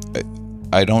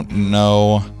 I don't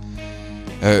know.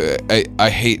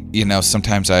 I hate,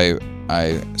 sometimes I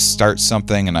start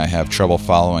something and I have trouble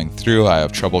following through. I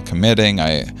have trouble committing.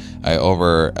 I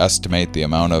overestimate the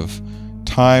amount of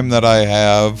time that I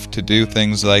have to do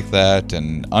things like that,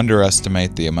 and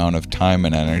underestimate the amount of time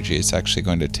and energy it's actually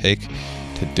going to take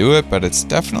to do it. But it's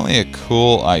definitely a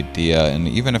cool idea, and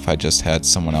even if I just had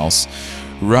someone else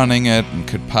running it and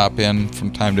could pop in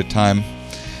from time to time,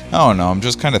 Oh no, I'm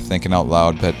just kind of thinking out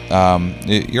loud, but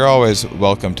you're always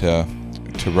welcome to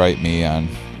write me on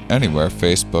anywhere,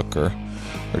 Facebook or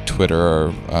Twitter,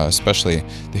 or especially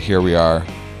the Here We Are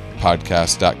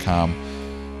podcast.com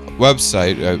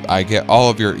website. I get all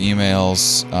of your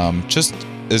emails. Just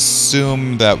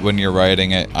assume that when you're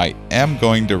writing it, I am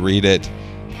going to read it,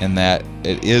 and that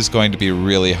it is going to be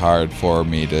really hard for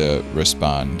me to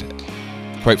respond.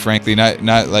 Quite frankly, not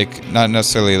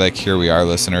necessarily like Here We Are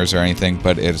listeners or anything,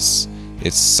 but it's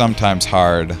sometimes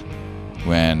hard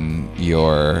when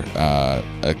you're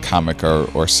a comic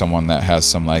or someone that has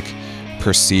some like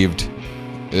perceived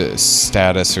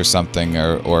status or something,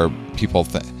 or people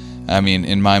I mean,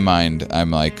 in my mind,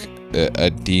 I'm like a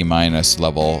D-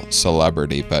 level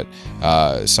celebrity, but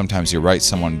sometimes you write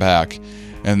someone back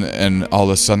and all of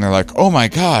a sudden they're like, oh my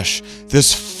gosh,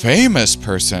 this famous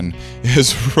person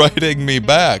is writing me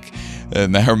back,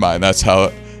 and never mind, that's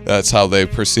how they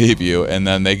perceive you, and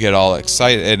then they get all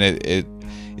excited, and it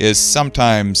is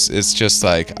sometimes it's just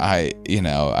like I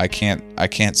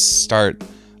can't start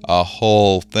a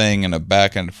whole thing in a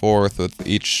back and forth with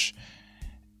each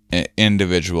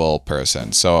individual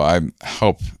person. So I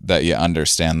hope that you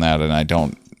understand that, and I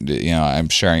don't, I'm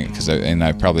sharing it because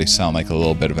I probably sound like a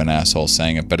little bit of an asshole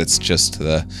saying it, but it's just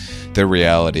the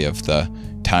reality of the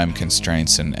time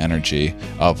constraints and energy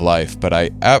of life. But I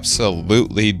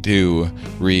absolutely do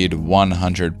read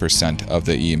 100% of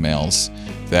the emails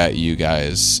that you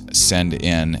guys send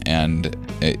in, and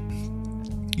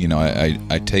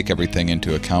I take everything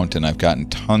into account, and I've gotten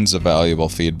tons of valuable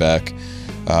feedback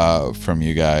from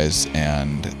you guys,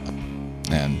 and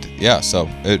yeah, so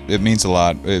it means a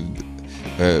lot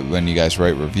when you guys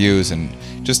write reviews and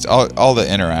just all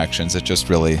the interactions. It just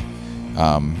really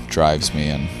drives me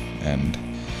and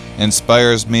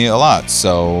inspires me a lot.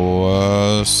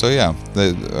 So yeah,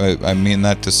 I mean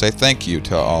that to say thank you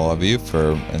to all of you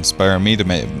for inspiring me to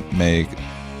make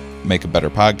a better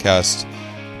podcast,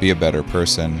 be a better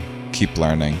person, keep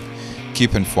learning,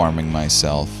 keep informing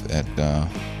myself.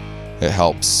 It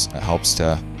helps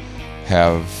to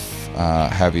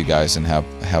have you guys and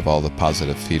have all the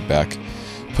positive feedback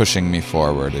pushing me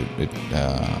forward.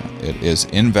 It is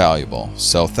invaluable.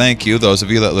 So thank you, those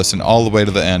of you that listen all the way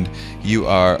to the end. You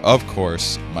are, of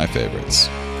course, my favorites.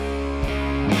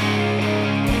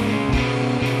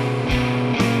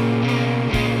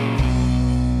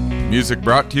 Music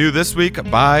brought to you this week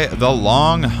by The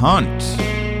Long Hunt.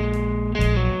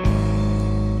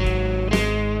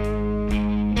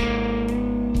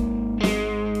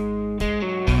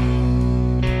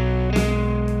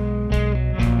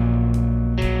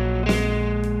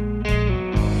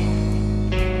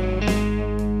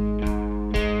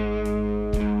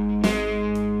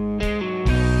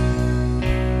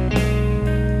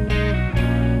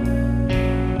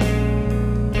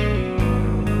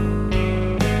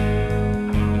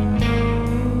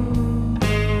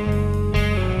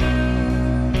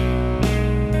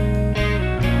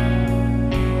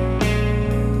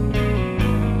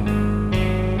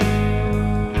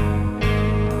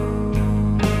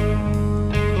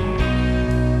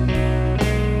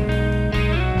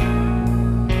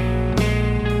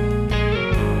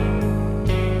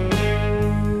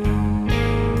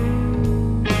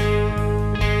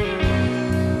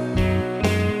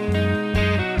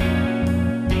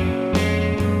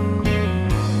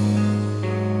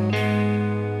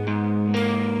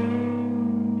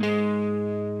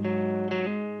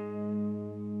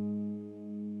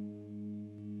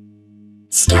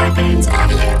 Starburns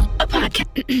Audio,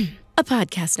 a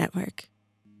podcast network.